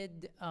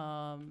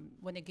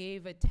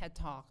gave a TED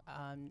Talk,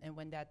 and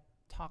when that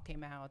talk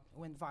came out,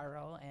 went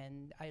viral,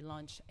 and I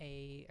launched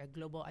a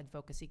global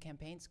advocacy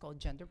campaign. It's called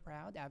Gender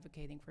Proud,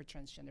 advocating for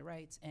transgender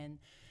rights. And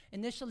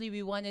initially,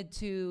 we wanted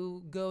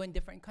to go in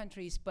different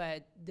countries,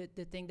 but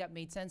the thing that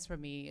made sense for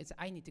me is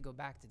I need to go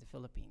back to the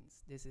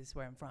Philippines. This is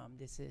where I'm from.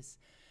 This is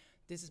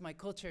my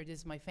culture. This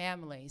is my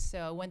family. So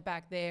I went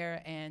back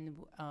there, and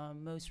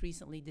most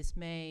recently this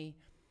May,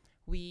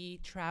 we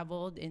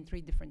traveled in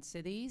 3 different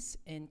cities,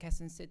 in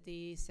Quezon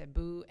City,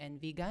 Cebu,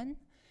 and Vigan.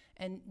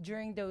 And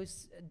during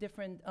those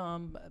different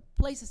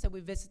places that we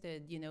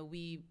visited,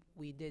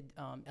 we did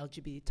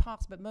LGBT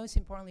talks, but most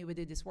importantly, we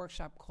did this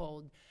workshop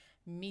called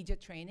Media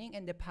Training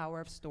and the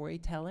Power of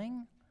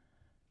Storytelling.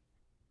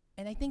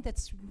 And I think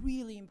that's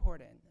really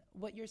important.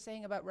 What you're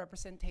saying about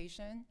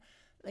representation,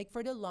 like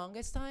for the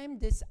longest time,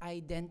 this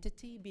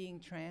identity, being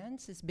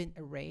trans, has been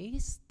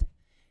erased.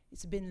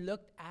 It's been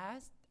looked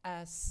at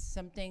as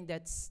something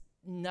that's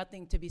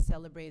nothing to be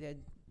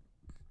celebrated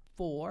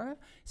for.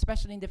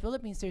 Especially in the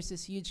Philippines, there's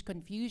this huge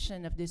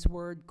confusion of this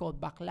word called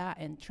bakla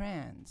and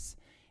trans.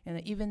 And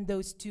even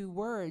those 2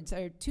 words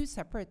are 2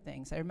 separate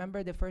things. I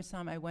remember the first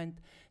time I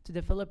went to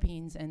the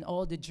Philippines and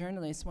all the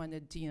journalists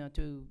wanted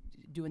to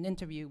do an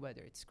interview,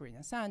 whether it's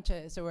Karina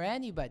Sanchez or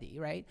anybody,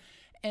 right?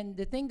 And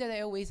the thing that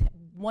I always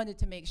wanted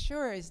to make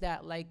sure is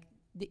that, like,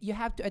 you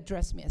have to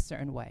address me a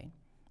certain way.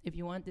 If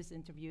you want this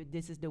interview,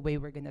 this is the way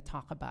we're going to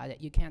talk about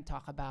it. You can't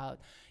talk about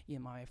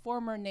my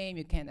former name.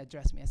 You can't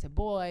address me as a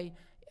boy.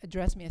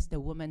 Address me as the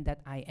woman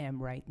that I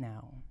am right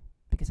now,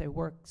 because I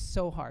worked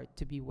so hard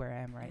to be where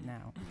I am right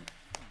now.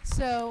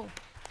 So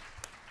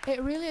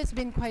it really has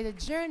been quite a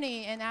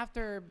journey. And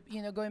after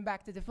going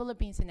back to the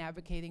Philippines and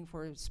advocating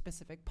for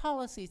specific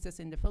policies that's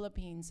in the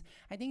Philippines,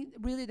 I think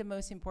really the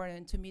most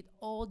important to meet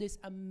all these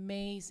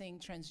amazing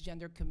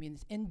transgender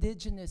communities,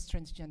 indigenous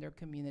transgender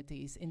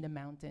communities in the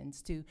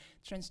mountains, to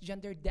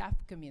transgender deaf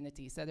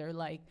communities that are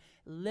like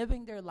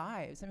living their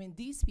lives. I mean,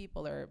 these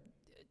people are,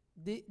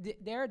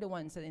 they're the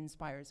ones that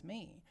inspires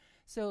me.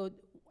 So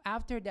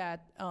after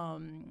that,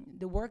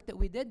 the work that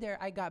we did there,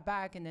 I got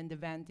back, and then the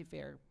Vanity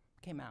Fair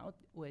came out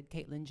with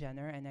Caitlyn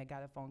Jenner, and I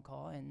got a phone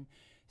call and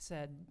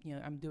said,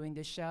 I'm doing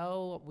this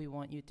show. We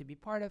want you to be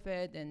part of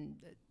it. And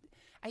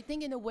I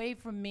think in a way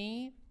for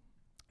me,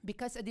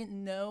 because I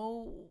didn't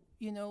know,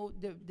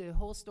 the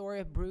whole story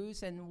of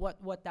Bruce and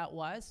what that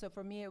was. So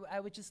for me,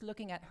 I was just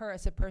looking at her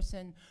as a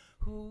person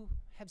who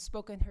had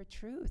spoken her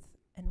truth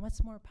And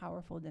what's more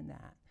powerful than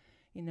that?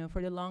 You know,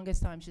 for the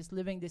longest time, she's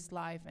living this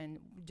life and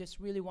just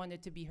really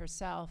wanted to be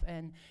herself.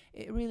 And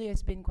it really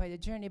has been quite a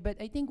journey.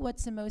 But I think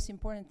what's the most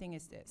important thing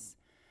is this.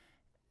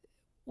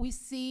 We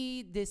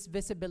see this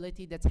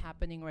visibility that's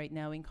happening right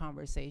now in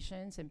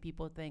conversations, and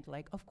people think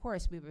like, of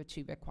course we've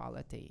achieved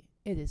equality.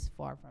 It is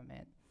far from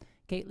it.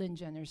 Caitlyn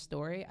Jenner's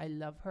story, I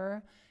love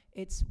her.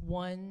 It's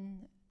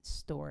one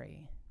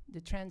story. The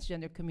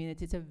transgender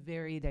community is a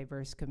very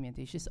diverse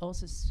community. She's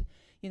also,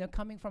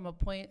 coming from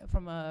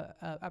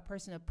a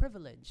person of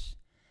privilege.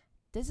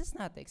 This is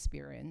not the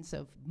experience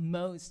of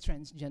most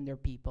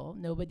transgender people.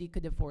 Nobody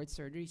could afford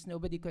surgeries.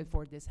 Nobody could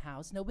afford this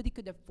house. Nobody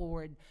could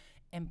afford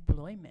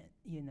employment,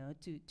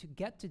 to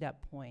get to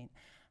that point.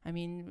 I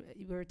mean,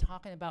 we were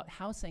talking about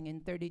housing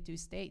in 32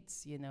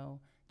 states,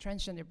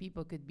 Transgender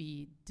people could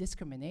be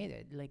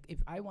discriminated. Like, if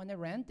I want to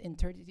rent in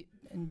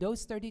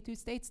those 32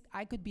 states,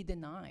 I could be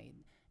denied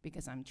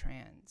because I'm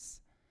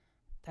trans.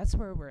 That's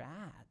where we're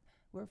at.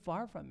 We're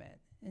far from it.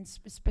 And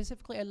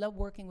specifically, I love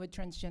working with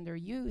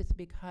transgender youth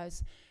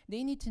because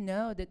they need to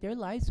know that their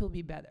lives will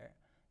be better.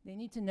 They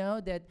need to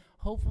know that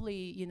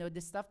hopefully,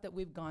 the stuff that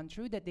we've gone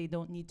through, that they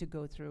don't need to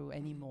go through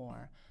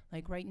anymore.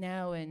 Like right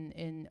now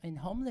in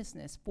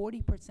homelessness,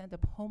 40%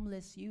 of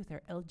homeless youth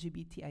are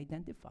LGBT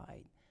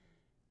identified.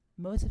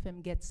 Most of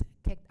them gets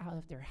kicked out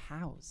of their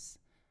house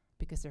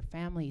because their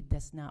family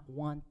does not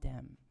want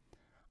them.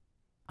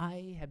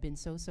 I have been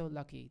so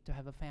lucky to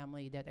have a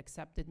family that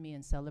accepted me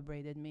and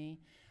celebrated me.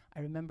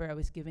 I remember I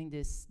was giving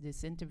this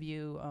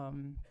interview,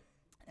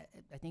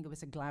 I think it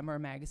was a Glamour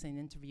magazine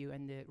interview,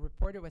 and the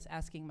reporter was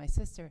asking my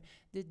sister,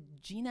 did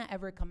Gina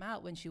ever come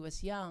out when she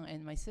was young?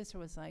 And my sister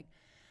was like,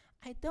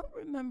 I don't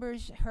remember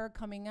her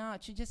coming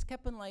out. She just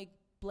kept on like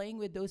playing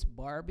with those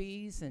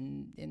Barbies,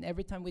 and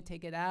every time we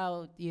take it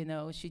out,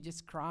 she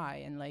just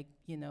cry, and like,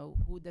 we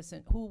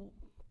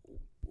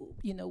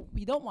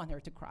don't want her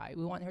to cry.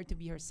 We want her to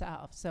be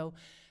herself. So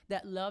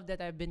that love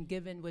that I've been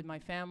given with my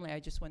family, I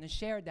just want to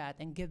share that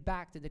and give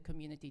back to the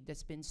community.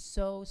 That's been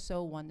so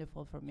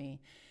wonderful for me.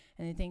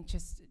 And I think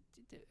just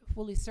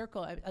fully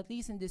circle, at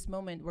least in this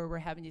moment where we're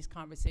having this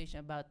conversation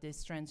about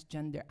this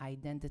transgender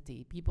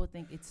identity. People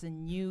think it's a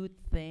new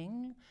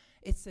thing.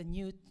 It's a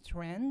new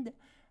trend.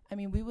 I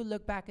mean, we will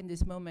look back in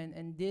this moment,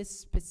 and this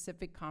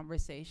specific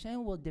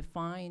conversation will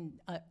define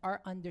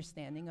our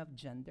understanding of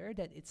gender,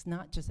 that it's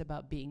not just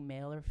about being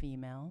male or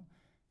female,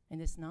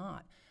 and it's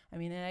not. I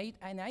mean,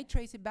 and I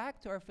trace it back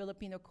to our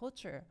Filipino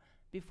culture.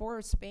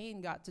 Before Spain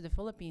got to the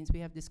Philippines, we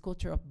have this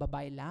culture of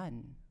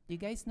babaylan. Do you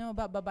guys know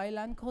about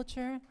babaylan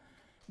culture?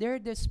 They're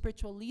the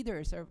spiritual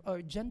leaders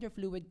or gender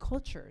fluid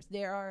cultures.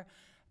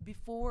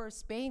 Before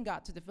Spain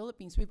got to the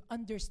Philippines, we've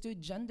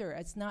understood gender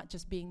as not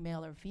just being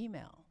male or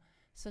female.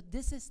 So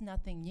this is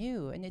nothing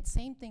new, and it's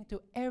same thing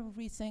to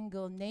every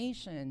single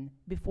nation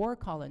before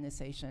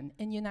colonization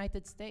in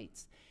United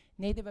States.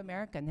 Native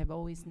American have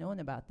always known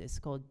about this,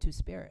 called two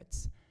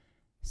spirits.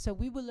 So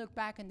we will look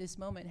back in this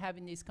moment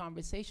having this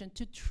conversation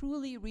to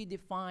truly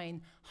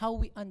redefine how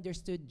we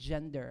understood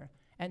gender.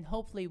 And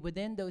hopefully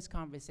within those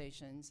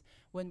conversations,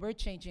 when we're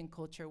changing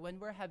culture, when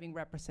we're having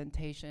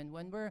representation,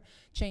 when we're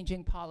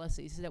changing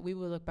policies, that we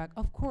will look back,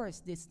 of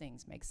course, these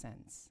things make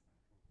sense.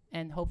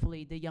 And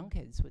hopefully the young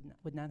kids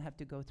would not have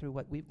to go through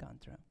what we've gone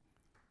through.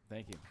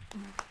 Thank you.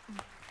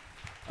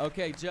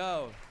 Okay,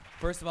 Joe,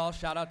 first of all,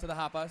 shout out to the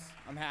Hapas.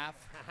 I'm half,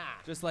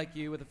 just like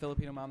you, with a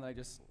Filipino mom that I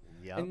just...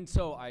 Yep. And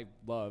so I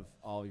love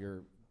all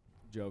your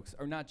jokes,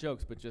 or not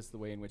jokes, but just the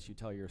way in which you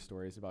tell your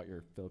stories about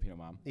your Filipino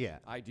mom. Yeah.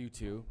 I do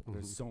too.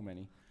 There's so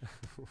many.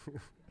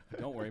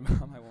 Don't worry,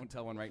 Mom, I won't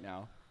tell one right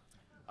now.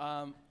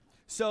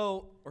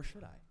 Or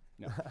should I?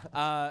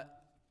 No.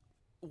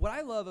 What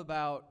I love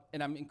about,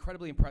 and I'm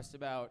incredibly impressed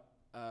about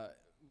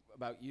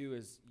you,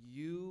 is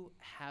you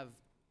have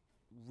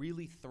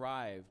really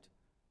thrived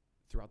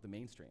throughout the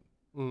mainstream.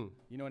 Mm.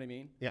 You know what I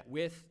mean? Yeah.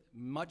 With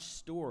much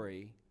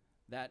story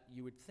that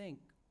you would think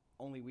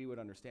only we would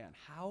understand.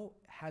 How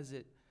has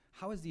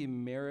the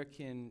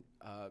American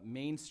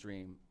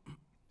mainstream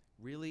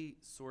really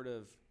sort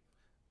of,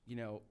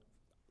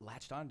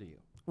 latched onto you?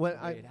 When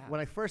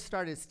I first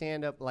started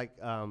stand-up, like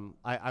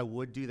I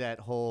would do that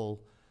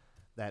whole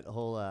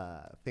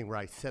thing where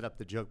I set up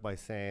the joke by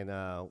saying,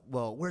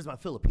 well, where's my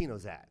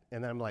Filipinos at?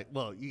 And then I'm like,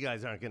 well, you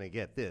guys aren't going to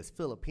get this.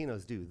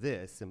 Filipinos do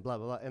this and blah,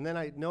 blah, blah. And then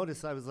I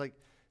was like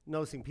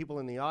noticing people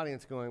in the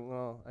audience going,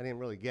 well, I didn't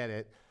really get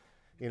it.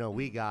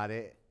 We got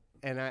it.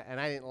 And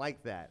I didn't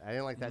like that. I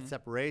didn't like that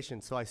separation.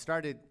 So I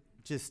started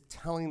just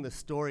telling the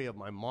story of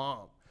my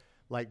mom,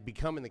 like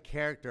becoming the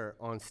character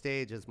on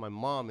stage as my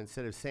mom,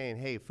 instead of saying,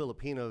 hey,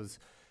 Filipinos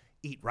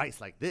eat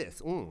rice like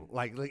this.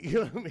 Like you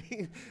know what I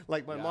mean?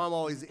 Like my mom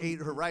always ate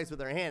her rice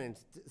with her hand and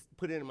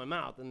put it in my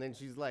mouth. And then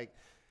she's like,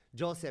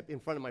 Joseph, in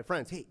front of my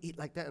friends, hey, eat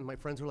like that. And my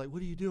friends were like,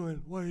 what are you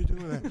doing? Why are you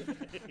doing that?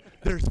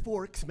 There's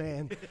forks,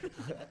 man.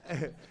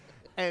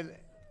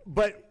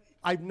 But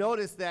I've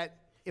noticed that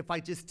if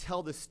I just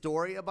tell the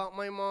story about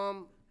my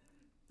mom,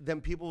 then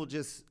people will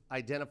just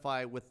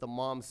identify with the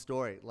mom's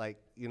story. Like,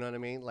 you know what I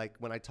mean? Like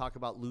when I talk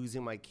about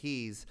losing my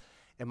keys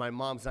and my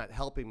mom's not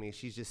helping me.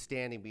 She's just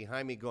standing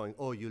behind me going,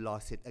 "Oh, you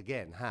lost it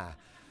again, huh?"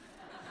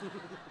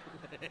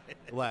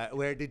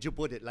 Where did you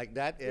put it? Like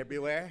that,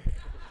 everywhere?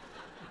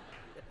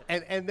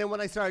 And then when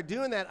I started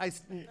doing that, I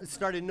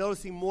started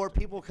noticing more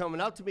people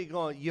coming up to me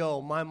going, "Yo,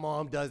 my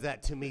mom does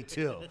that to me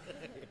too."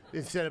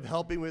 Instead of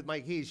helping with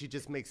my keys, she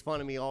just makes fun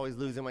of me always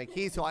losing my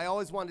keys. So I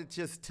always wanted to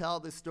just tell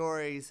the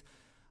stories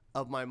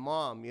of my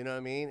mom, you know what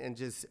I mean?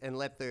 And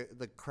let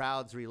the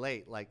crowds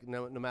relate. Like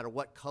no matter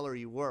what color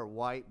you were,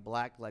 white,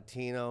 black,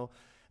 Latino,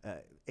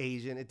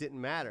 Asian, it didn't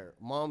matter.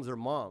 Moms are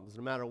moms,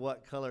 no matter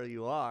what color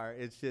you are.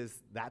 It's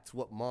just, that's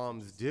what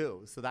moms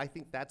do. So I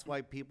think that's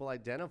why people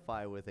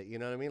identify with it, you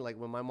know what I mean? Like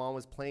when my mom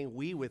was playing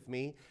Wii with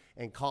me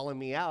and calling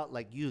me out,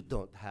 like, "You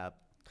don't have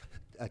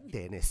a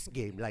tennis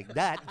game like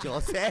that,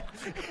 Joseph."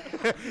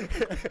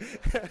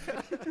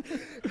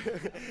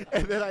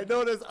 And then I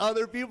noticed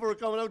other people were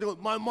coming up to me,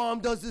 "My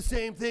mom does the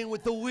same thing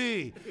with the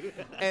Wii."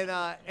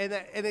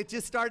 And it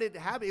just started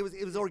happening.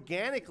 It was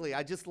organically.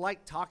 I just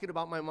like talking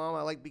about my mom.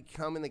 I like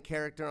becoming the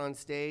character on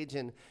stage,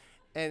 and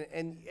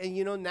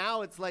you know,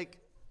 now it's like,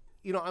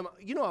 you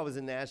know, I was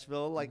in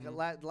Nashville. Like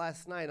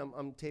last night,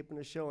 I'm taping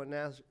a show in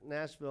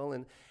Nashville,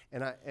 and you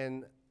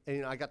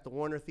know, I got the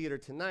Warner Theater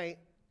tonight.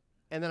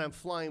 And then I'm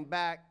flying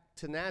back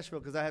to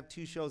Nashville because I have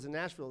 2 shows in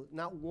Nashville.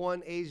 Not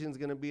one Asian's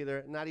gonna be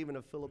there, not even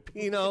a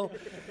Filipino.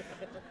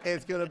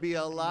 It's gonna be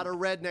a lot of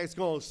rednecks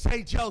going,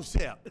 "Say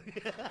Joseph."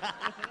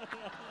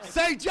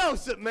 Say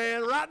Joseph,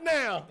 man, right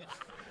now.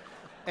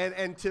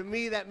 And to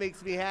me, that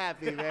makes me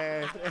happy,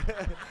 man.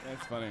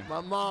 That's funny.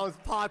 My mom's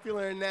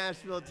popular in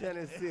Nashville,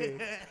 Tennessee.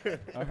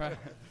 All right.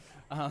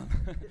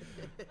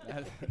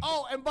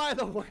 Oh, and by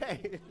the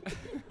way,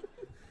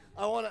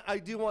 I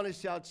do want to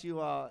shout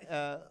you out,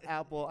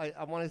 Apple.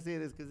 I want to say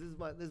this because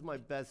this is my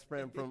best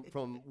friend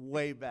from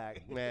way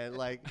back, man.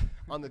 Like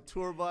on the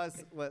tour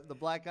bus, the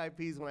Black Eyed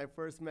Peas, when I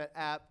first met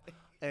App,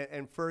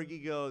 and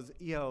Fergie goes,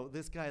 "Yo,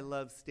 this guy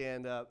loves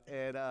stand-up,"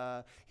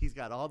 and he's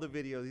got all the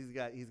videos.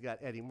 He's got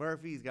Eddie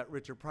Murphy, he's got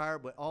Richard Pryor,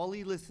 but all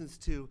he listens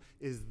to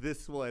is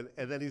this one.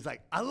 And then he's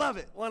like, "I love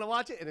it. Want to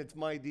watch it?" And it's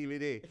my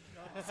DVD.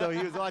 So he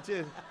was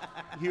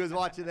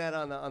watching that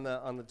on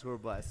the tour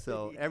bus.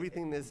 So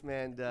everything this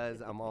man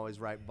does, I'm always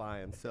right by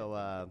him.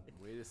 So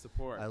way to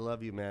support. I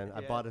love you, man.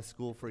 I bought a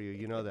school for you.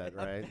 You know that,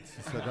 right?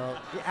 So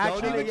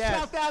Actually, don't even yes.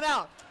 shout that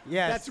out.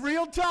 Yes. That's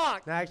real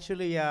talk.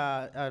 Actually,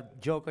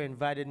 Joker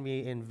invited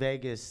me in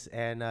Vegas,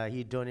 and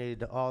he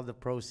donated all the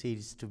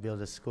proceeds to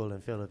build a school in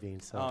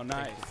Philippines. So. Oh,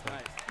 nice,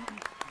 nice.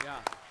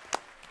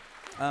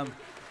 Yeah.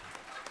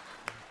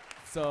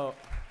 So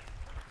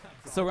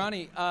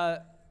Ronnie,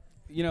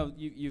 you know,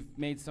 you've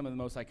made some of the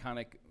most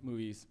iconic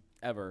movies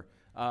ever.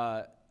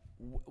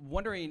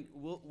 Wondering,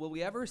 will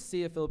we ever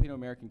see a Filipino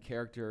American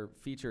character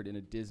featured in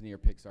a Disney or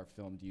Pixar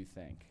film, do you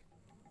think?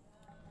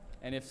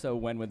 And if so,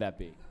 when would that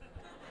be?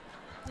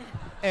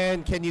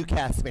 And can you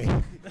cast me?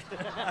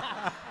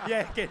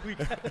 Yeah, can we?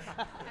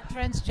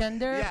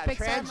 Transgender. Yeah,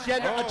 Pixar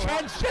a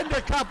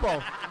transgender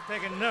couple.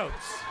 Taking notes.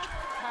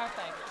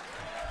 Perfect.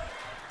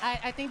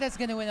 I think that's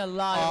going to win a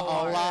lot of A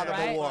awards, lot of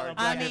right? awards.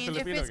 I Black mean, if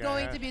Filipino it's guy,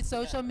 going huh? to be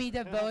social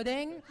media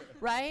voting,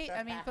 right?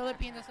 I mean,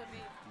 Filipinos would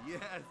be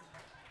Yes.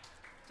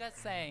 just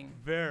saying.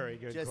 Very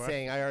good. Just question.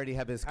 saying, I already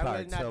have his I will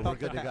card, not so we're talk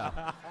good to go.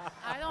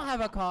 I don't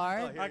have a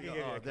card. I can give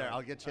you a There, card.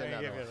 I'll get you I can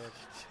another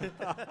give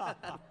you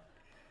one.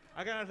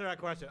 I can answer that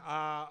question.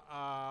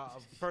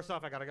 First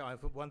off, I gotta go.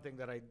 One thing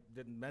that I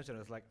didn't mention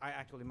is like I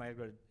actually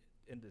migrated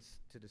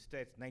to the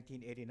States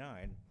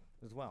 1989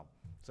 as well.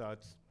 So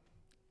it's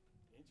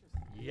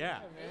yeah.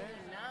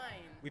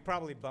 We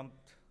probably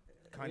bumped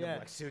kind Yeah. of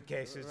like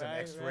suitcases and Right,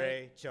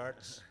 X-ray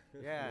charts.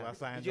 Yeah.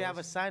 Los Angeles. Did you have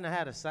a sign? I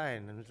had a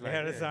sign. And it's You like,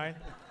 had a yeah, sign?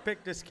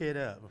 Pick this kid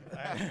up.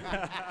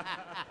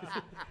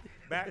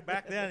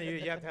 Back then,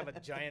 you have to have a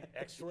giant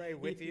X-ray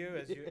with you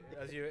as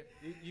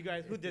you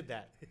guys. Who did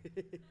that?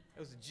 It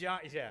was a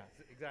giant. Yeah,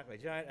 exactly.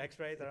 Giant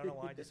X-rays. I don't know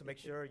why, just to make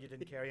sure you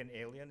didn't carry an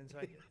alien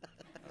inside you.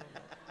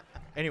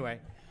 Anyway,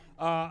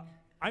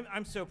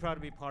 I'm so proud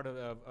to be part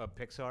of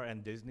Pixar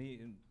and Disney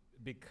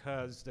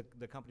because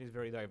the company is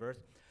very diverse.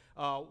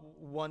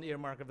 One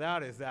earmark of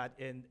that is that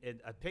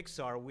at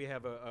Pixar we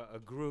have a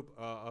group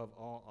of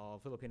all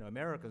Filipino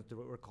Americans that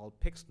we're called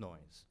Pix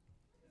Noise.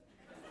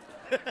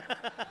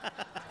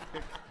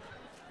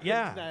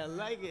 Yeah. I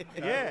like it.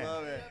 Yeah. I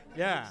love it.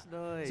 Yeah. Pix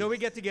Noise. So we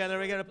get together,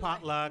 we get a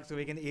potluck, so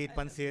we can eat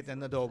pancit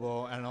and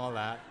adobo and all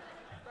that.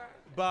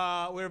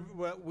 But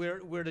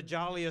we're the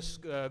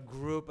jolliest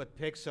group at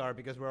Pixar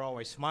because we're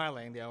always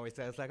smiling. They always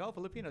say, it's like, "Oh,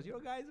 Filipinos,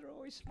 you guys are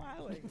always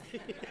smiling."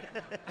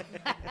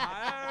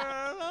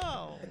 I don't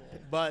know,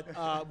 but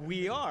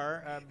we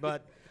are.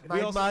 But we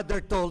My also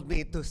mother told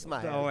me to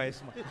smile. always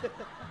smile.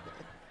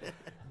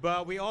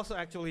 But we also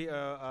actually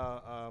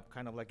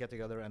kind of like get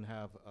together and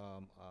have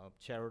a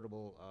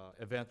charitable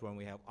event when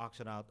we have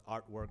auction out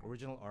artwork,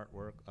 original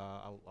artwork.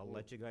 I'll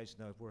let you guys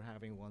know if we're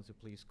having one, so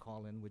please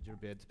call in with your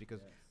bids because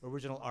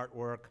original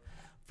artwork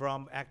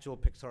from actual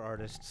Pixar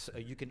artists,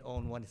 you can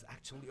own one. It's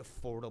actually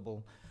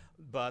affordable.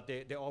 but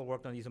they all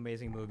worked on these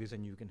amazing movies,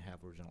 and you can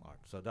have original art.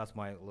 So that's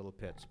my little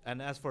pitch.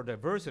 And as for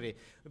diversity,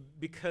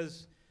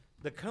 because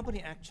the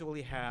company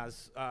actually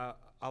has a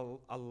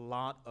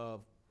lot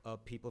of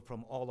people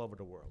from all over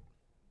the world.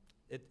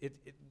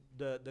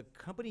 The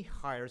company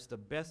hires the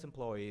best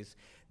employees.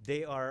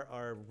 They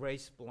are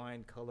race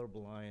blind, color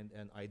blind,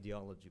 and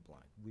ideology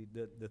blind.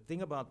 The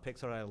thing about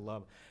Pixar I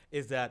love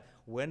is that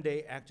when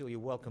they actually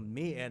welcomed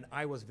me in,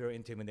 I was very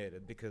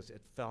intimidated because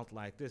it felt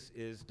like this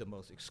is the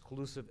most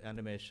exclusive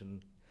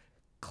animation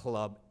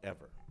club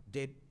ever.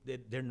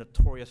 They're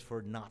notorious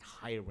for not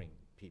hiring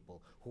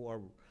people who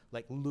are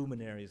like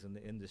luminaries in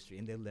the industry,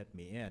 and they let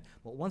me in.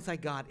 But once I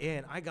got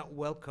in, I got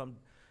welcomed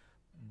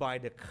by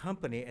the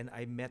company, and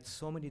I met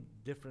so many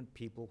different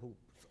people who,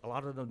 a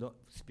lot of them don't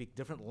speak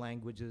different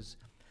languages.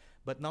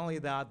 But not only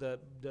that,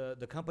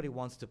 the company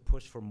wants to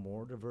push for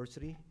more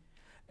diversity,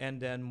 and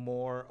then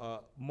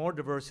more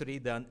diversity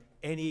than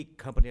any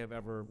company I've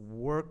ever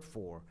worked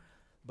for.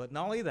 But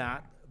not only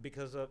that,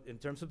 because in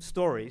terms of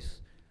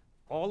stories,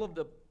 all of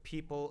the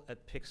people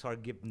at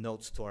Pixar give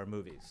notes to our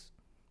movies.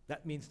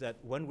 That means that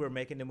when we're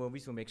making the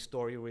movies, we make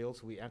story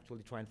reels. We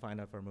actually try and find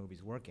out if our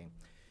movie's working.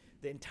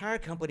 The entire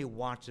company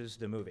watches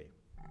the movie,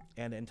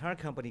 and the entire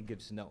company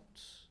gives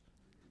notes.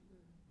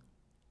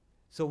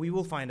 So we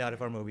will find out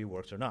if our movie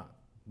works or not.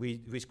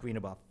 We screen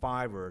about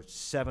 5 or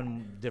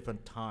 7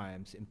 different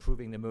times,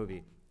 improving the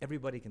movie.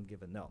 Everybody can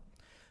give a note,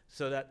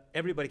 so that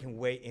everybody can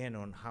weigh in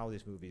on how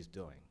this movie is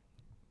doing.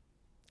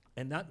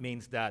 And that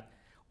means that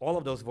all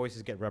of those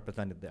voices get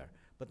represented there.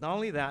 But not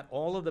only that,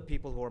 all of the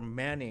people who are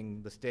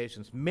manning the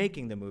stations,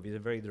 making the movie, is a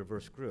very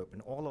diverse group,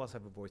 and all of us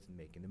have a voice in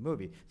making the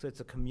movie. So it's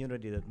a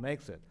community that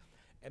makes it.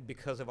 And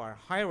because of our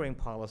hiring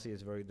policy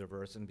is very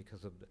diverse, and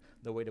because of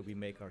the way that we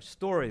make our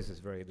stories is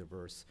very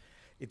diverse,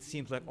 it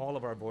seems like all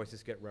of our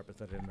voices get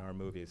represented in our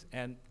movies.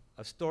 And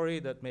a story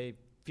that may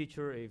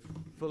feature a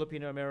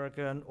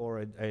Filipino-American or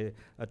a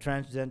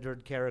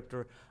transgendered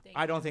character,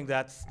 I don't think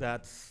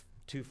that's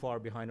too far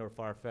behind or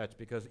far-fetched,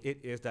 because it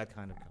is that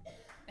kind of company.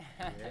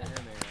 Yeah,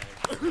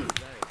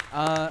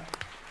 man.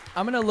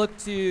 I'm going to look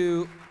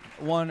to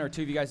one or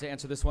two of you guys to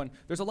answer this one.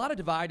 There's a lot of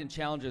divide and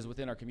challenges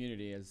within our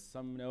community. As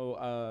some know,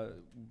 a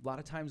lot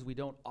of times we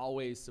don't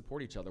always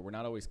support each other. We're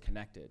not always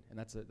connected, and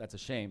that's a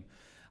shame.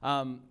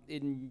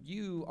 And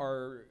you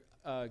are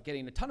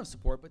getting a ton of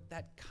support, but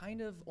that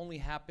kind of only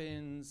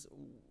happens,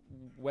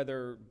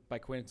 whether by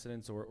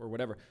coincidence or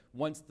whatever,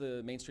 once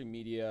the mainstream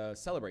media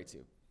celebrates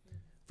you.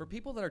 For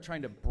people that are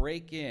trying to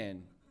break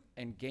in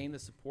and gain the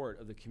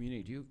support of the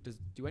community,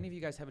 do any of you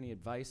guys have any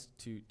advice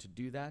to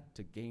do that,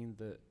 to gain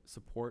the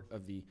support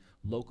of the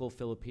local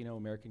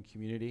Filipino-American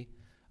community,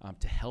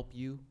 to help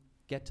you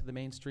get to the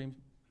mainstream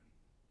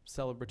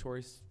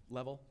celebratory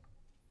level?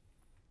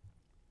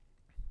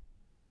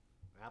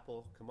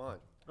 Apple, come on.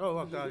 Oh,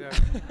 okay.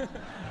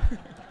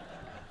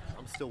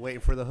 I'm still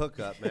waiting for the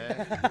hookup,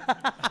 man.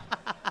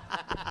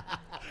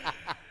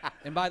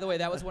 And by the way,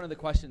 that was one of the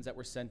questions that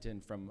were sent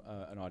in from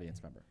an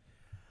audience member.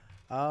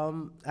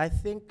 I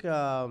think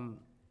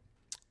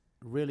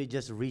really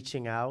just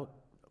reaching out.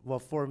 Well,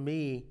 for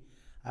me,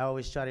 I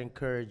always try to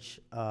encourage,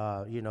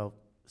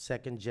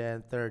 second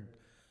gen, third,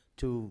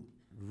 to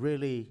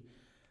really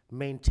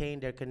maintain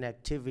their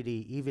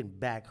connectivity even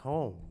back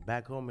home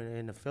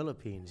in the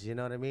Philippines. You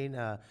know what I mean?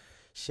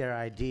 Share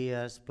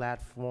ideas,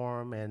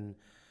 platform,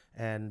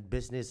 and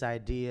business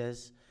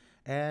ideas.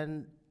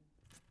 And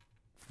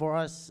for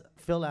us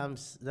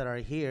Philams that are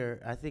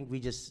here, I think we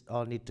just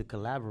all need to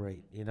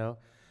collaborate,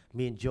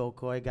 Me and Joe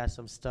Coy got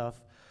some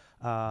stuff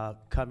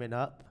coming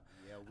up.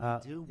 Yeah,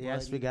 we do,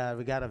 Yes, buddy.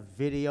 we got a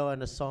video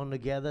and a song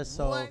together.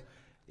 So, What?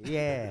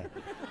 yeah.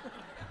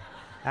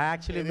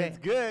 It's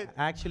good.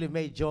 I actually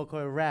made Joe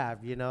Coy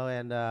rap,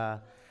 and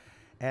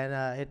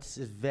it's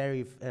a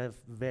very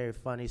very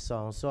funny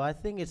song. So I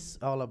think it's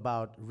all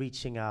about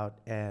reaching out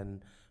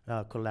and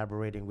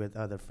collaborating with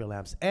other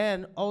Philams,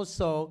 and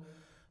also,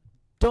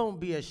 don't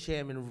be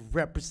ashamed in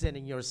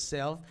representing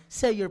yourself.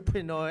 Say you're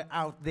Pinoy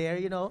out there,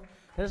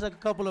 There's a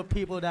couple of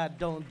people that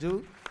don't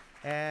do.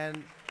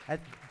 And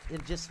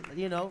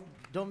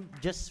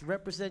don't just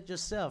represent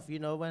yourself.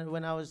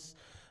 When I was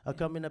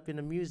coming up in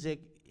the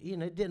music,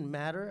 it didn't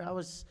matter. I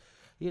was,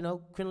 Queen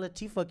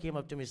Latifah came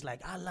up to me. It's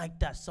like, I like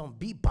that song,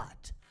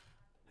 Bebot.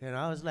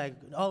 I was like,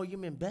 oh, you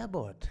mean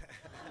Bebot.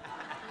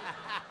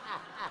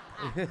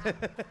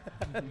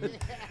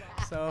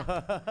 So,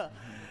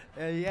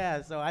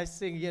 so I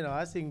sing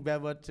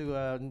Bebot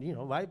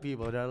to, white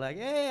people. They're like,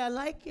 hey, I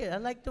like it. I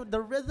like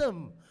the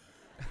rhythm.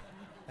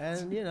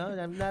 And,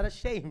 I'm not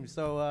ashamed.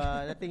 So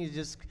I think it's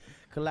just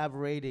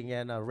collaborating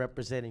and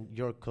representing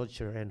your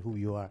culture and who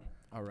you are.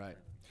 All right.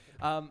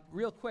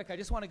 Real quick, I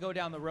just want to go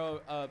down the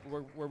road.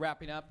 We're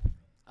wrapping up.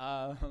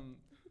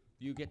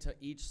 You get to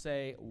each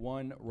say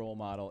one role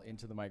model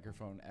into the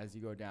microphone as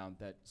you go down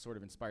that sort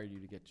of inspired you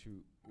to get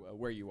to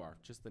where you are.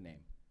 Just the name.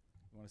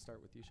 You want to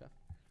start with you, Chef?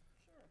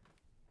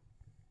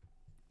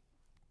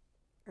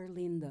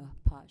 Erlinda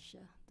Pasha.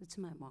 That's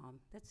my mom.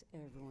 That's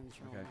everyone's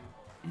role Okay.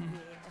 model.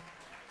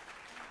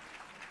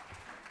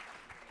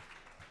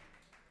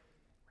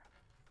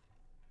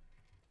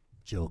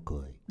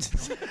 Jokoi.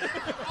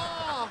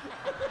 Oh,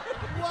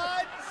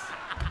 what?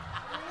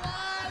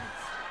 What?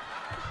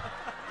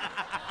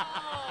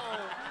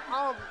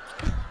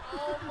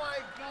 Oh my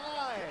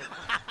God.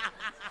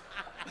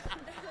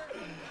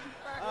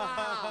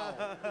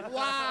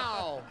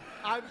 Wow.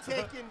 I'm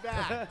taken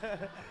back.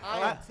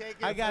 I'm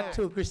taken I got back.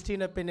 two,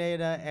 Christina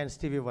Pineda and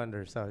Stevie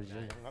Wonder. So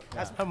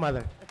that's my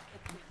mother.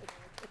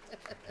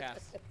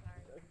 Pass.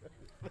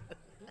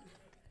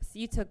 So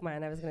you took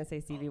mine. I was going to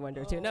say Stevie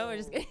Wonder too. No, we're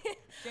just kidding.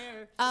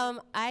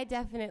 I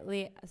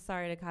definitely,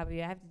 sorry to copy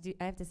you. I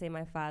have to say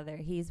my father.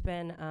 He's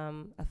been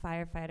a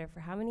firefighter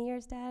for how many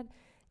years, Dad?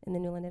 In the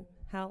New London,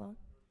 how long?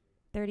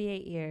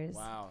 38 years.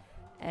 Wow.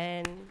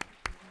 And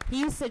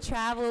he used to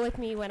travel with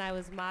me when I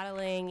was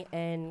modeling,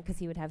 and because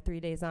he would have 3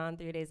 days on,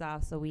 3 days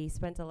off. So we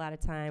spent a lot of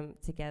time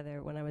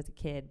together when I was a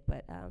kid.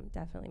 But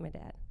definitely my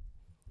dad.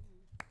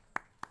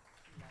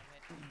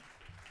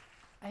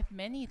 I have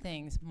many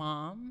things.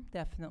 Mom,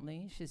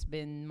 definitely. She's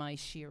been my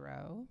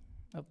Shiro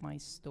of my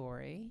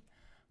story.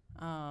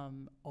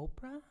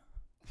 Oprah,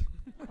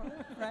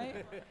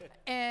 right?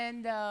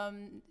 And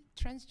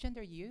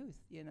transgender youth,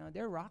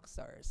 they're rock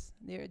stars.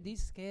 They're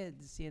these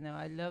kids,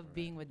 I love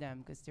being with them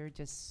because they're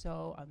just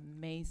so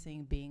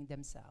amazing being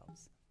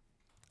themselves.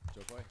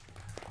 Joe Boy.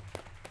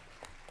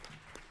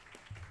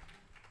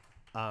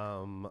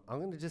 I'm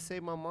going to just say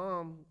my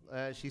mom.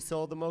 She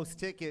sold the most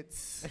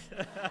tickets.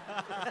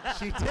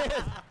 She did.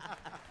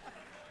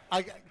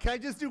 Can I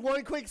just do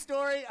one quick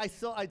story?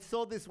 I'd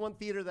sold this one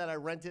theater that I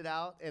rented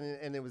out,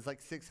 and it was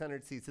like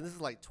 600 seats. And this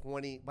is like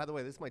 20. By the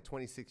way, this is my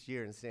 26th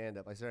year in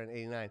stand-up. I started in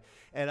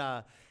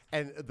 '89.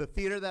 And the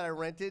theater that I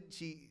rented,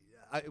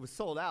 it was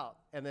sold out.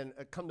 And then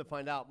come to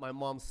find out, my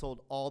mom sold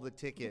all the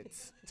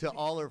tickets to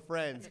all her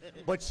friends.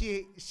 But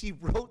she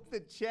wrote the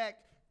check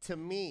to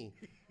me.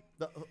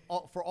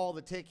 For all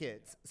the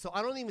tickets. So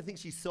I don't even think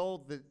she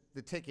sold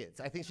the tickets.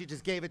 I think she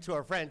just gave it to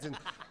her friends. And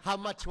how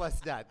much was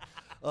that?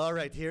 All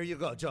right, here you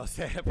go,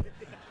 Joseph.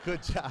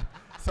 Good job.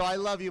 So I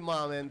love you,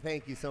 Mom, and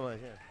thank you so much.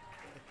 Yeah.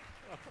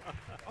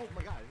 Oh,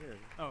 my God, here.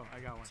 Oh,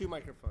 I got one. 2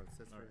 microphones.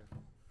 That's for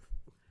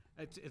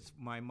you. It's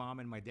my mom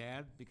and my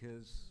dad,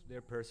 because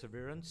their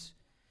perseverance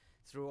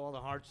through all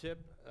the hardship.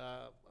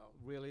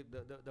 Really,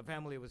 the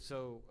family was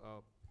so,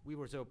 we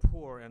were so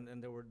poor, and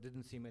there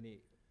didn't seem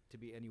to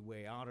be any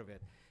way out of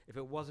it. If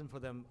it wasn't for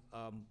them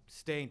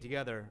staying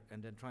together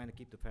and then trying to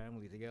keep the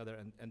family together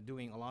and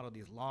doing a lot of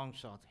these long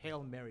shots,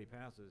 Hail Mary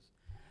passes,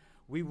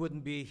 we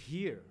wouldn't be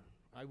here.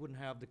 I wouldn't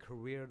have the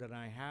career that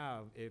I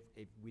have if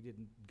we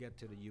didn't get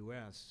to the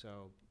U.S.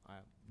 So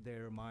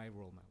they're my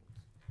role models.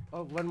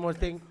 Oh, one more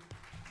thing.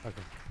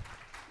 Okay.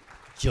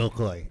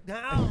 Jokoi.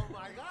 Oh,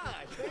 my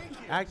God. Thank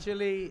you.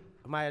 Actually,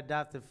 my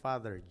adoptive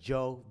father,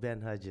 Joe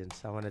Ben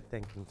Hudgens. I want to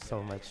thank him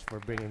so much for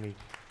bringing me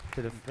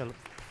to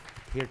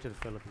here to the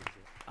Philippines.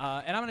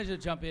 And I'm going to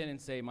just jump in and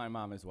say my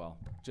mom as well,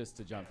 just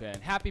to jump in.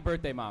 Happy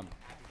birthday, Mom.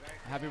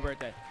 Happy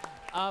birthday.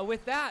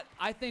 With that,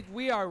 I think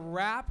we are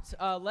wrapped.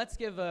 Let's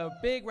give a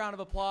big round of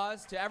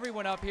applause to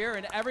everyone up here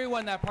and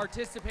everyone that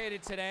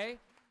participated today.